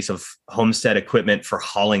indispensable piece of homestead equipment for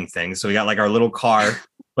hauling things. So we got like our little car,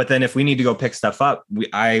 but then if we need to go pick stuff up, we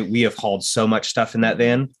have hauled so much stuff in that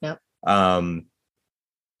van. Yep.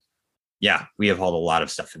 We have hauled a lot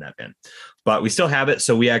of stuff in that van, but we still have it.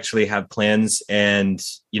 So we actually have plans and,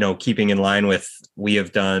 keeping in line with, we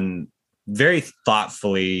have done very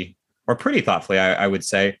thoughtfully or pretty thoughtfully, I would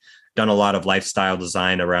say, done a lot of lifestyle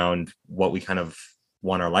design around what we kind of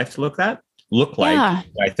want our life to look like. Yeah.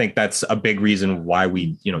 I think that's a big reason why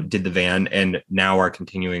we, did the van and now are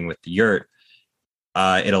continuing with the yurt.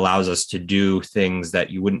 It allows us to do things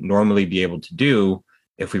that you wouldn't normally be able to do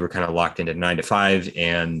if we were kind of locked into 9 to 5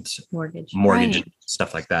 and mortgage right.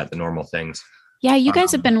 stuff like that, the normal things. Yeah. You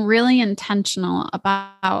guys have been really intentional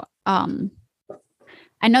about,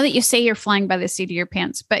 I know that you say you're flying by the seat of your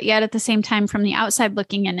pants, but yet at the same time, from the outside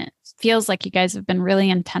looking in, it feels like you guys have been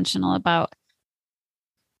really intentional about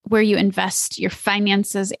where you invest your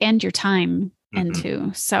finances and your time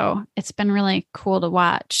into. So it's been really cool to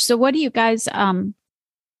watch. So what do you guys, I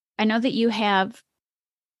know that you have,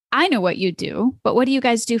 I know what you do, but what do you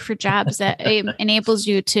guys do for jobs that enables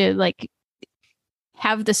you to like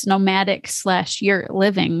have this nomadic / yurt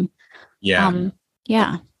living? Yeah.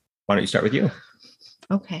 Yeah. Why don't you start with you?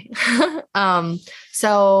 Okay.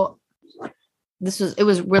 So it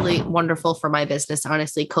was really wonderful for my business.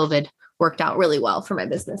 Honestly, COVID worked out really well for my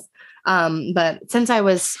business. But since I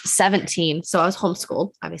was 17, so I was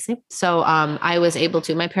homeschooled, obviously. So I was able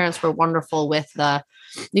to, my parents were wonderful with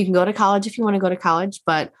you can go to college if you want to go to college,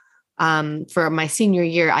 but for my senior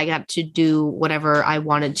year, I got to do whatever I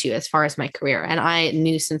wanted to as far as my career. And I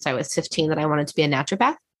knew since I was 15 that I wanted to be a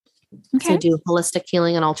naturopath. Okay. So do holistic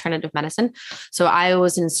healing and alternative medicine. So I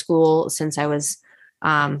was in school since I was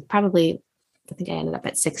probably, I think I ended up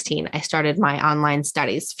at 16. I started my online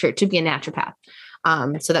studies to be a naturopath.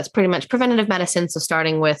 So that's pretty much preventative medicine. So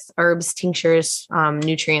starting with herbs, tinctures,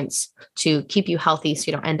 nutrients to keep you healthy so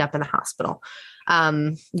you don't end up in the hospital.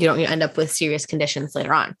 You don't end up with serious conditions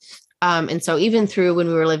later on. And so even through when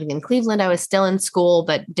we were living in Cleveland, I was still in school,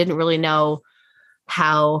 but didn't really know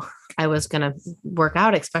how I was going to work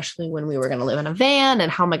out, especially when we were going to live in a van, and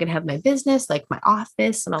how am I going to have my business, like my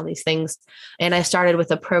office and all these things. And I started with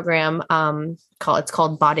a program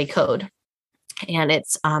called Body Code, and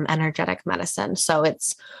it's energetic medicine. So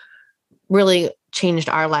it's really changed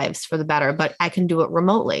our lives for the better, but I can do it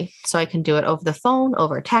remotely. So I can do it over the phone,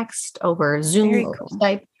 over text, over Zoom, over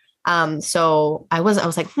Skype. So I was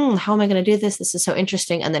like, how am I going to do this? This is so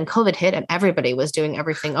interesting. And then COVID hit and everybody was doing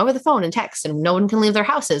everything over the phone and text, and no one can leave their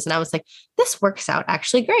houses. And I was like, this works out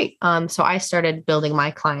actually great. So I started building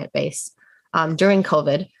my client base, during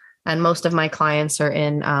COVID, and most of my clients are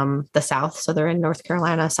in, the South. So they're in North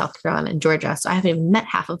Carolina, South Carolina, and Georgia. So I haven't even met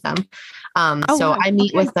half of them. So I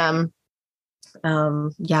meet with them,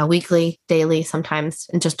 weekly, daily, sometimes,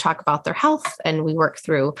 and just talk about their health. And we work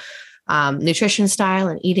through nutrition style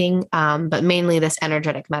and eating, but mainly this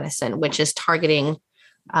energetic medicine, which is targeting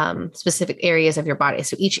specific areas of your body.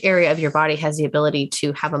 So each area of your body has the ability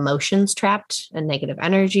to have emotions trapped and negative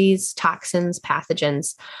energies, toxins,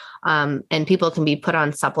 pathogens, and people can be put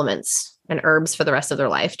on supplements and herbs for the rest of their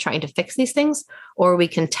life trying to fix these things, or we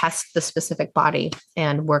can test the specific body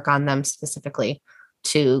and work on them specifically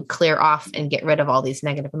to clear off and get rid of all these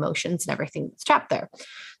negative emotions and everything that's trapped there.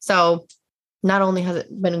 So not only has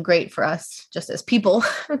it been great for us just as people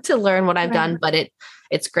to learn what I've done, but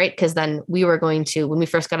it's great because then we were going to, when we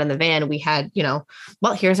first got in the van, we had,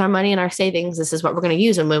 well, here's our money and our savings. This is what we're going to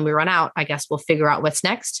use. And when we run out, I guess we'll figure out what's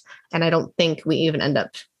next. And I don't think we even end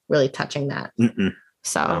up really touching that. Mm-mm.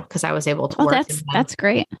 So, because I was able to work. That's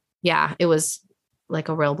great. Yeah, it was like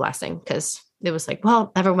a real blessing because it was like,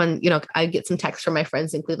 well, everyone, I get some texts from my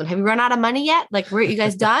friends in Cleveland. Have you run out of money yet? Like, were you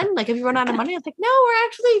guys done? Like, have you run out of money? I was like, no,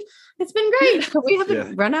 it's been great. We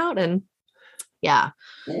haven't run out. And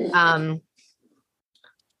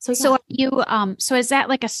So you, so is that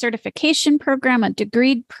like a certification program, a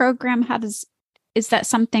degree program? Is that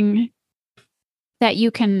something that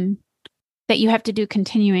you have to do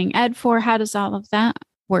continuing ed for? How does all of that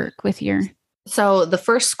work with your? So the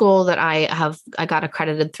first school that I got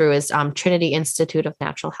accredited through is Trinity Institute of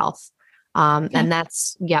Natural Health. And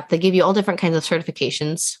that's, they give you all different kinds of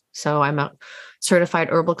certifications. So I'm a certified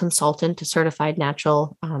herbal consultant, a certified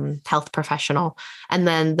natural health professional. And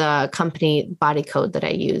then the company Body Code that I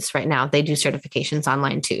use right now, they do certifications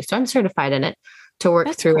online too. So I'm certified in it to work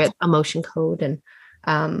through it, emotion code. And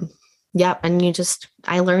and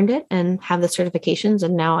I learned it and have the certifications.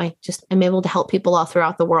 And now I'm able to help people all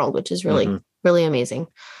throughout the world, which is really, really amazing.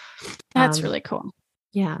 That's really cool.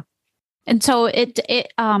 Yeah. And so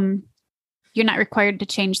you're not required to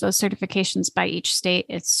change those certifications by each state.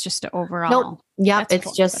 It's just overall. Nope. Yeah.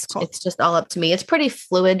 It's cool. It's just all up to me. It's pretty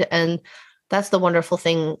fluid. And that's the wonderful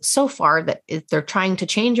thing so far that they're trying to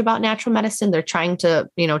change about natural medicine. They're trying to,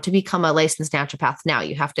 to become a licensed naturopath. Now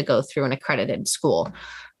you have to go through an accredited school,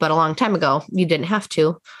 but a long time ago you didn't have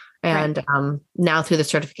to. And now through the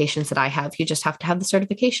certifications that I have, you just have to have the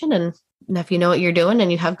certification. And if you know what you're doing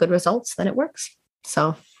and you have good results, then it works.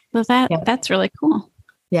 So that's really cool.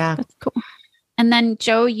 Yeah. That's cool. And then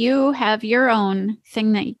Joe, you have your own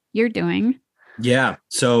thing that you're doing. Yeah.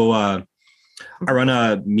 So I run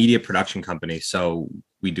a media production company. So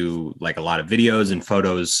we do like a lot of videos and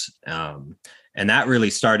photos. And that really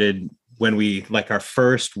started when we, like our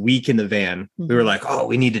first week in the van, we were like, oh,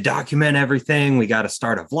 we need to document everything. We got to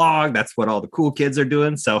start a vlog. That's what all the cool kids are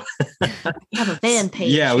doing. So have a van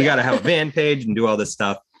page. Yeah, we got to have a van page and do all this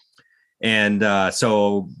stuff. And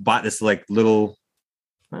so bought this like little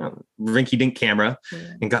rinky-dink camera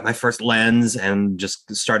and got my first lens and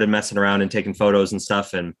just started messing around and taking photos and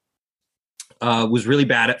stuff, and was really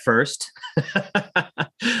bad at first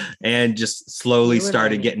and just slowly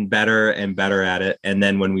started getting better and better at it. And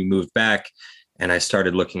then when we moved back and I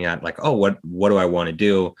started looking at like, oh, what do I want to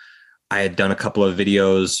do? I had done a couple of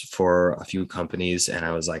videos for a few companies and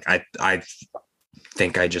I was like, I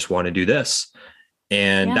think I just want to do this.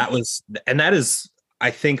 And that is,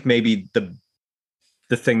 I think maybe the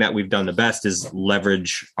thing that we've done the best is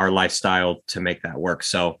leverage our lifestyle to make that work.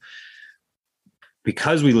 So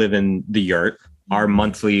because we live in the Yurt, our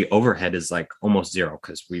monthly overhead is like almost zero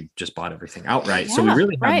because we just bought everything outright. So we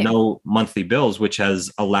really have no monthly bills, which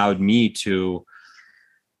has allowed me to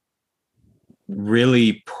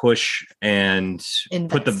really push and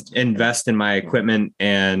invest in my equipment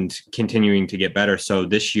and continuing to get better. So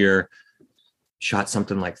this year shot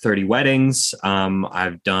something like 30 weddings.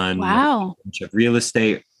 I've done a bunch of real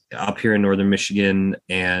estate up here in Northern Michigan.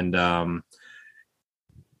 And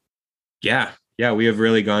we have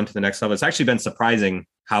really gone to the next level. It's actually been surprising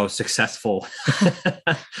how successful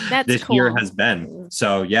this year has been.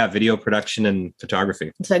 So video production and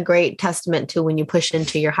photography. It's a great testament to when you push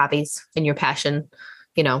into your hobbies and your passion,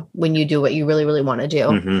 when you do what you really, really want to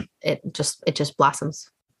do, it just blossoms.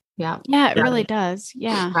 Yeah. Yeah, it really does.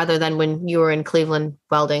 Yeah. Rather than when you were in Cleveland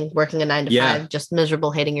welding, working a 9 to 5, just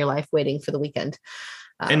miserable, hating your life, waiting for the weekend.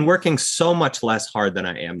 And working so much less hard than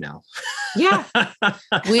I am now. Yeah.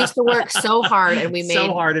 We used to work so hard and we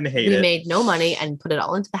made no money and put it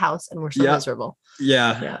all into the house and we're so miserable.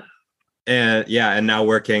 Yeah. And now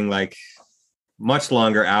working like much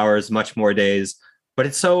longer hours, much more days, but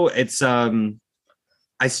I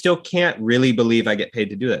still can't really believe I get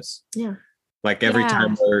paid to do this. Yeah. Like every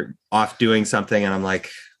time we're off doing something and I'm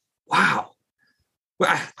like, wow.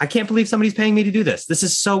 I can't believe somebody's paying me to do this. This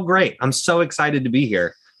is so great. I'm so excited to be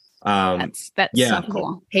here. That's so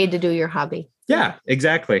cool. Paid to do your hobby. Yeah,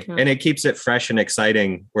 exactly. Yeah. And it keeps it fresh and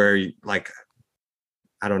exciting where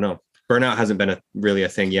I don't know, burnout hasn't been really a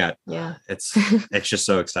thing yet. Yeah. It's just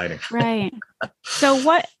so exciting. Right.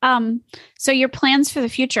 So so your plans for the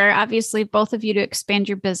future, obviously both of you to expand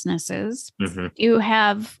your businesses. You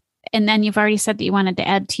have, and then you've already said that you wanted to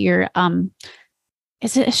add to your,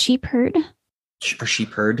 is it a sheep herd? Or sheep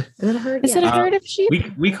herd. Is it a herd? Is it a herd of sheep?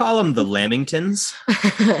 We call them the Lamingtons.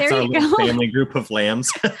 There you go. Family group of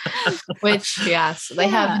lambs. Which, yes, they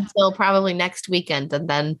have until probably next weekend, and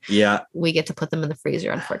then we get to put them in the freezer,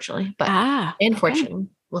 unfortunately. But unfortunately,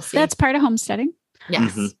 we'll see. That's part of homesteading.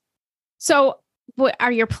 Yes. So, what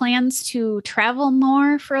are your plans to travel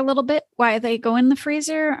more for a little bit while they go in the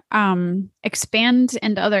freezer? Expand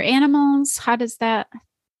into other animals? How does that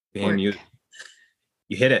work?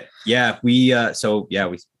 You hit it. Yeah. We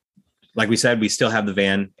like we said, we still have the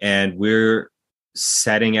van and we're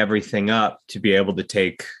setting everything up to be able to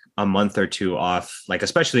take a month or two off, like,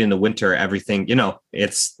 especially in the winter, everything,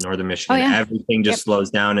 it's Northern Michigan. Everything just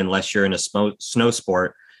slows down unless you're in a snow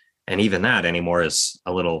sport. And even that anymore is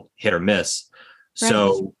a little hit or miss. Right.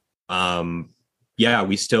 So,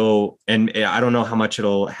 we still, and I don't know how much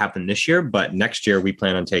it'll happen this year, but next year we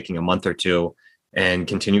plan on taking a month or two and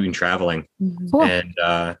continuing traveling. Cool.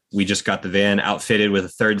 And we just got the van outfitted with a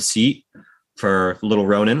third seat for little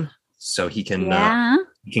Ronan, so he can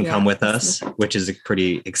come with us, which is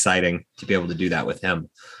pretty exciting to be able to do that with him.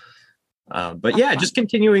 Just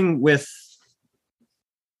continuing with,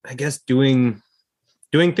 I guess, doing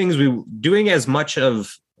doing as much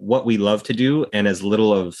of what we love to do and as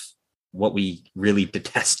little of what we really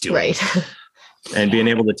detest doing. Right. And being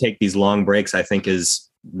able to take these long breaks, I think, is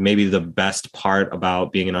maybe the best part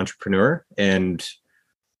about being an entrepreneur and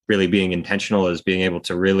really being intentional, is being able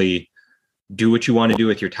to really do what you want to do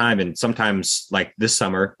with your time. And sometimes, like this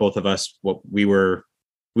summer, both of us, we were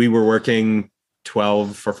working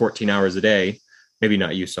 12 or 14 hours a day. Maybe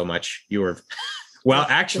not you so much. You were, well,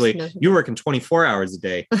 actually, you were working 24 hours a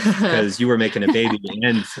day because you were making a baby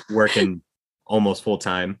and working almost full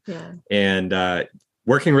time. Yeah. And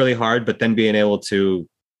working really hard, but then being able to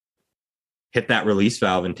hit that release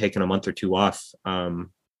valve and taking a month or two off. Kind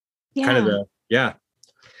of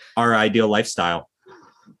our ideal lifestyle.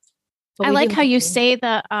 I like how you say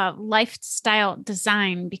the lifestyle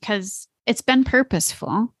design, because it's been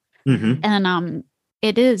purposeful. And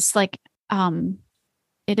it is like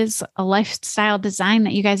it is a lifestyle design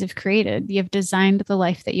that you guys have created. You've designed the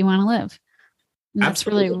life that you want to live. And that's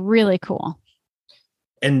really, really cool.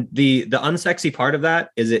 And the unsexy part of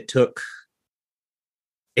that is it took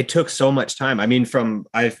so much time. I mean, from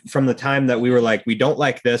the time that we were like, we don't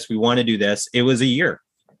like this, we want to do this, it was a year,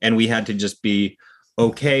 and we had to just be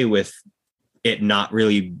okay with it not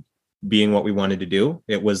really being what we wanted to do.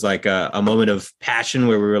 It was like a moment of passion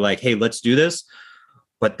where we were like, hey, let's do this.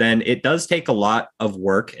 But then it does take a lot of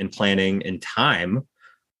work and planning and time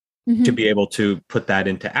to be able to put that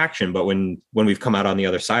into action. But when we've come out on the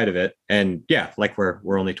other side of it, and like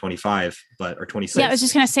we're only 25, or 26. Yeah, I was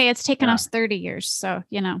just going to say it's taken us 30 years. So,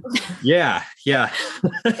 Yeah.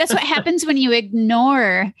 That's what happens when you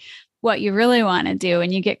ignore what you really want to do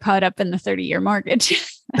and you get caught up in the 30-year mortgage.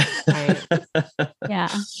 Right. Yeah.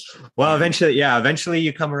 Well, eventually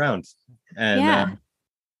you come around. And,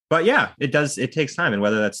 but it takes time. And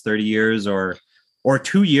whether that's 30 years or or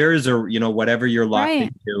 2 years, or, whatever you're locked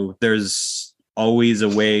Right. into, there's always a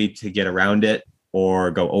way to get around it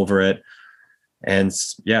or go over it. And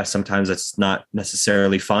yeah, sometimes it's not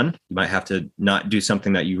necessarily fun. You might have to not do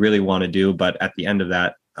something that you really want to do, but at the end of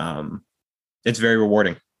that, it's very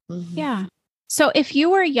rewarding. Mhm. Yeah. So if you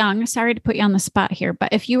were young, sorry to put you on the spot here,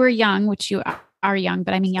 but if you were young, which you are young,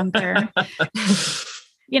 but I mean younger,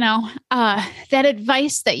 that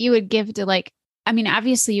advice that you would give to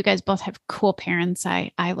obviously you guys both have cool parents.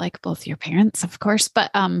 I like both your parents, of course, but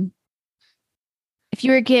if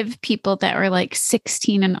you were to give people that were like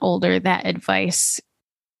 16 and older that advice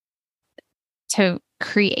to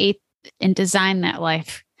create and design that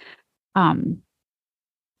life, how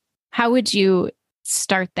would you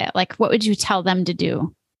start that? Like, what would you tell them to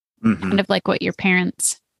do? Mm-hmm. Kind of like what your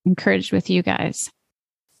parents encouraged with you guys.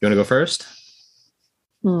 You want to go first?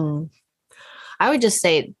 I would just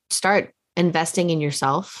say, start investing in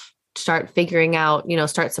yourself, start figuring out,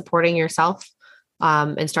 start supporting yourself,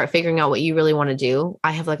 and start figuring out what you really want to do.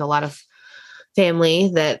 I have like a lot of family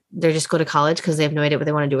that they just go to college because they have no idea what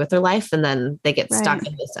they want to do with their life. And then they get stuck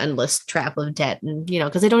in this endless trap of debt and,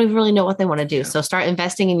 because they don't even really know what they want to do. Yeah. So start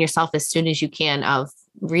investing in yourself as soon as you can, of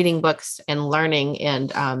reading books and learning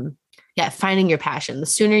and, finding your passion. The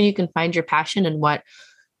sooner you can find your passion and what,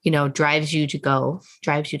 drives you to go,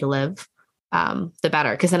 drives you to live, the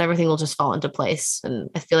better, because then everything will just fall into place. And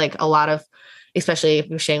I feel like a lot of, especially if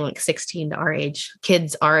you're saying like 16 to our age,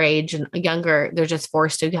 kids our age and younger, they're just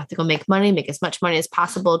forced to, you have to go make money, make as much money as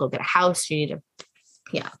possible, go get a house. You need to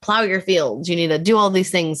plow your fields. You need to do all these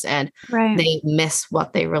things. And they miss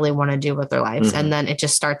what they really want to do with their lives. Mm-hmm. And then it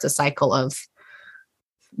just starts a cycle of,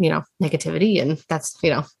 negativity. And that's,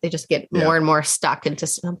 they just get more and more stuck into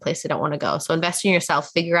some place they don't want to go. So invest in yourself,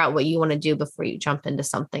 figure out what you want to do before you jump into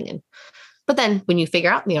something. But then when you figure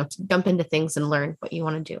out, jump into things and learn what you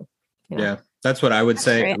want to do. Yeah. That's what I would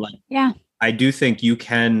say. Right. Like, yeah. I do think you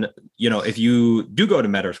can, if you do go to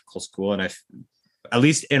medical school, and at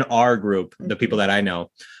least in our group, the people that I know,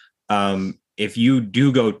 if you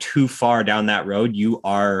do go too far down that road, you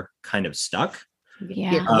are kind of stuck.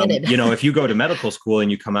 Yeah. If you go to medical school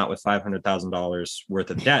and you come out with $500,000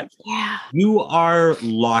 worth of debt, you are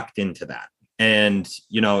locked into that. And,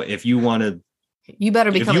 if you want to, you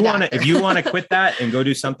better become if you want to quit that and go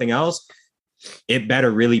do something else, it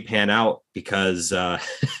better really pan out, because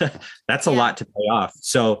that's a lot to pay off.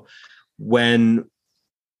 So when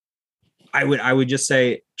I would just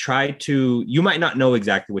say, you might not know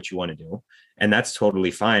exactly what you want to do, and that's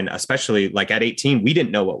totally fine. Especially like at 18, we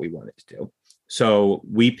didn't know what we wanted to do. So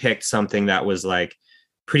we picked something that was like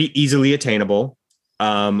pretty easily attainable,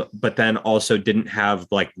 but then also didn't have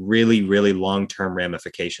like really, really long-term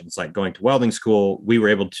ramifications. Like going to welding school, we were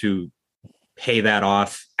able to pay that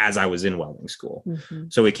off as I was in welding school. Mm-hmm.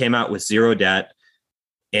 So we came out with zero debt,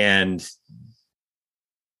 and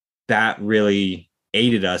that really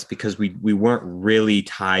aided us because we weren't really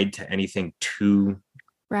tied to anything too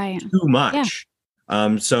much. Yeah.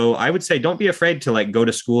 So I would say, don't be afraid to like go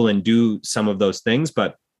to school and do some of those things,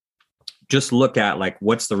 but just look at like,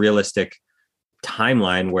 what's the realistic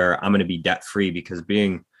timeline where I'm going to be debt free, because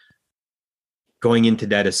going into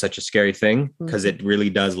debt is such a scary thing, because it really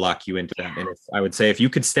does lock you into that. And I would say, if you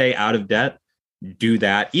could stay out of debt, do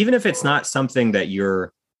that. Even if it's not something that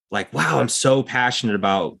you're like, wow, I'm so passionate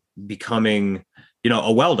about becoming,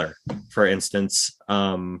 a welder, for instance.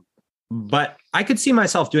 But I could see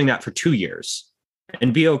myself doing that for 2 years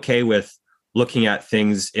and be okay with looking at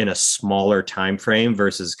things in a smaller time frame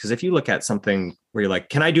versus, because if you look at something where you're like,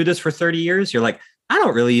 can I do this for 30 years? You're like, I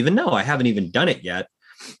don't really even know. I haven't even done it yet.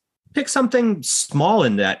 Pick something small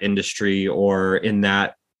in that industry or in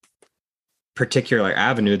that particular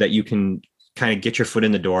avenue that you can kind of get your foot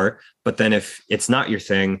in the door. But then if it's not your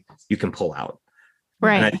thing, you can pull out.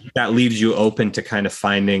 Right. And I think that leaves you open to kind of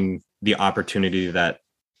finding the opportunity that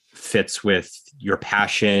fits with your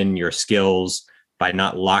passion, your skills. By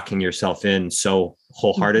not locking yourself in so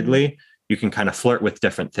wholeheartedly, mm-hmm. you can kind of flirt with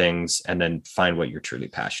different things and then find what you're truly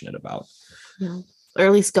passionate about. Yeah. Or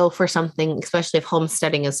at least go for something, especially if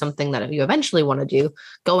homesteading is something that you eventually want to do,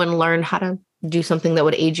 go and learn how to do something that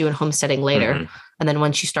would aid you in homesteading later. Mm-hmm. And then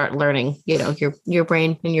once you start learning, your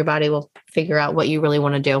brain and your body will figure out what you really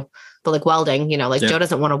want to do. But like welding, Joe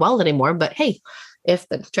doesn't want to weld anymore, but hey, if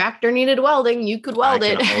the tractor needed welding, you could weld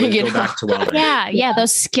it. Go back to welding. Yeah.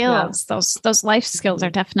 Those skills, those life skills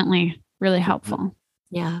are definitely really helpful.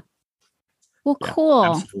 Yeah. Well, cool.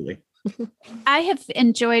 Absolutely. I have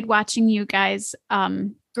enjoyed watching you guys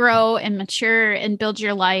grow and mature and build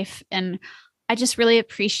your life. And I just really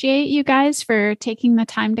appreciate you guys for taking the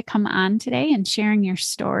time to come on today and sharing your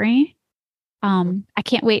story. I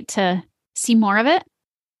can't wait to see more of it.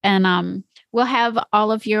 And we'll have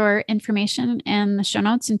all of your information in the show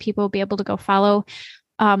notes, and people will be able to go follow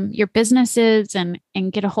your businesses and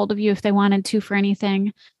get a hold of you if they wanted to for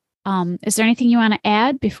anything. Is there anything you want to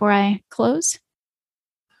add before I close?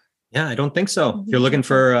 Yeah, I don't think so. If you're looking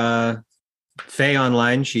for Faye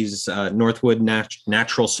online, she's Northwood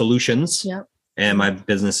Natural Solutions. Yep. And my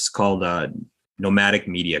business is called Nomadic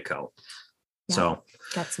Media Co. Yeah. So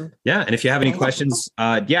Got some. yeah. And if you have any questions,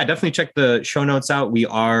 definitely check the show notes out. We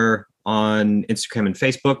are on Instagram and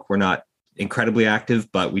Facebook. We're not incredibly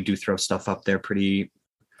active, but we do throw stuff up there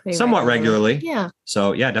somewhat regularly. Yeah.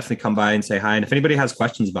 So yeah, definitely come by and say hi. And if anybody has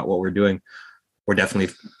questions about what we're doing, we're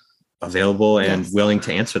definitely available and willing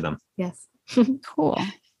to answer them. Yes. Cool.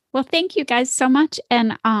 Well, thank you guys so much.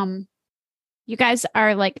 And you guys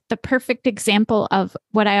are like the perfect example of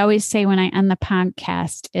what I always say when I end the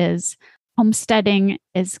podcast is homesteading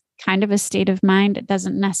is kind of a state of mind. It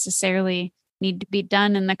doesn't necessarily need to be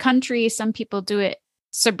done in the country. Some people do it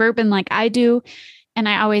suburban like I do. And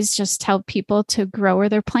I always just tell people to grow where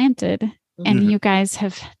they're planted. Mm-hmm. And you guys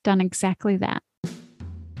have done exactly that.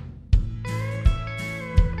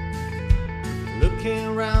 Looking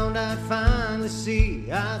around, I finally see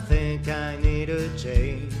I think I need a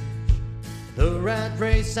change. The rat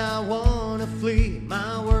race, I wanna flee.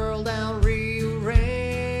 My world, I'll rearrange.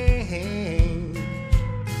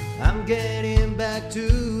 I'm getting back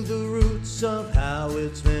to the roots of how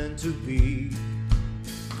it's meant to be.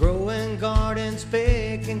 Growing gardens,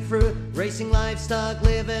 picking fruit, racing livestock,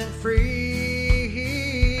 living free.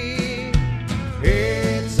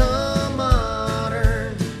 It's a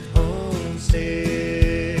modern homestead.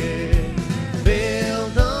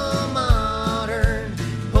 Build a modern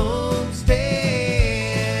homestead.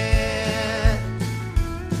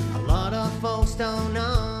 A lot of folks don't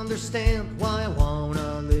understand why I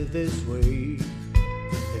wanna live this way.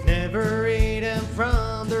 They've never eaten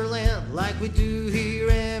from their land like we do here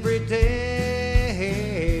every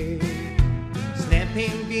day.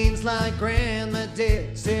 Snapping beans like Grandma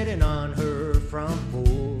did, sitting on her front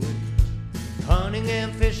porch. Hunting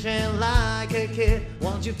and fishing like a kid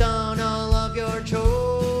once you've done all of your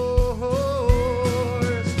chores.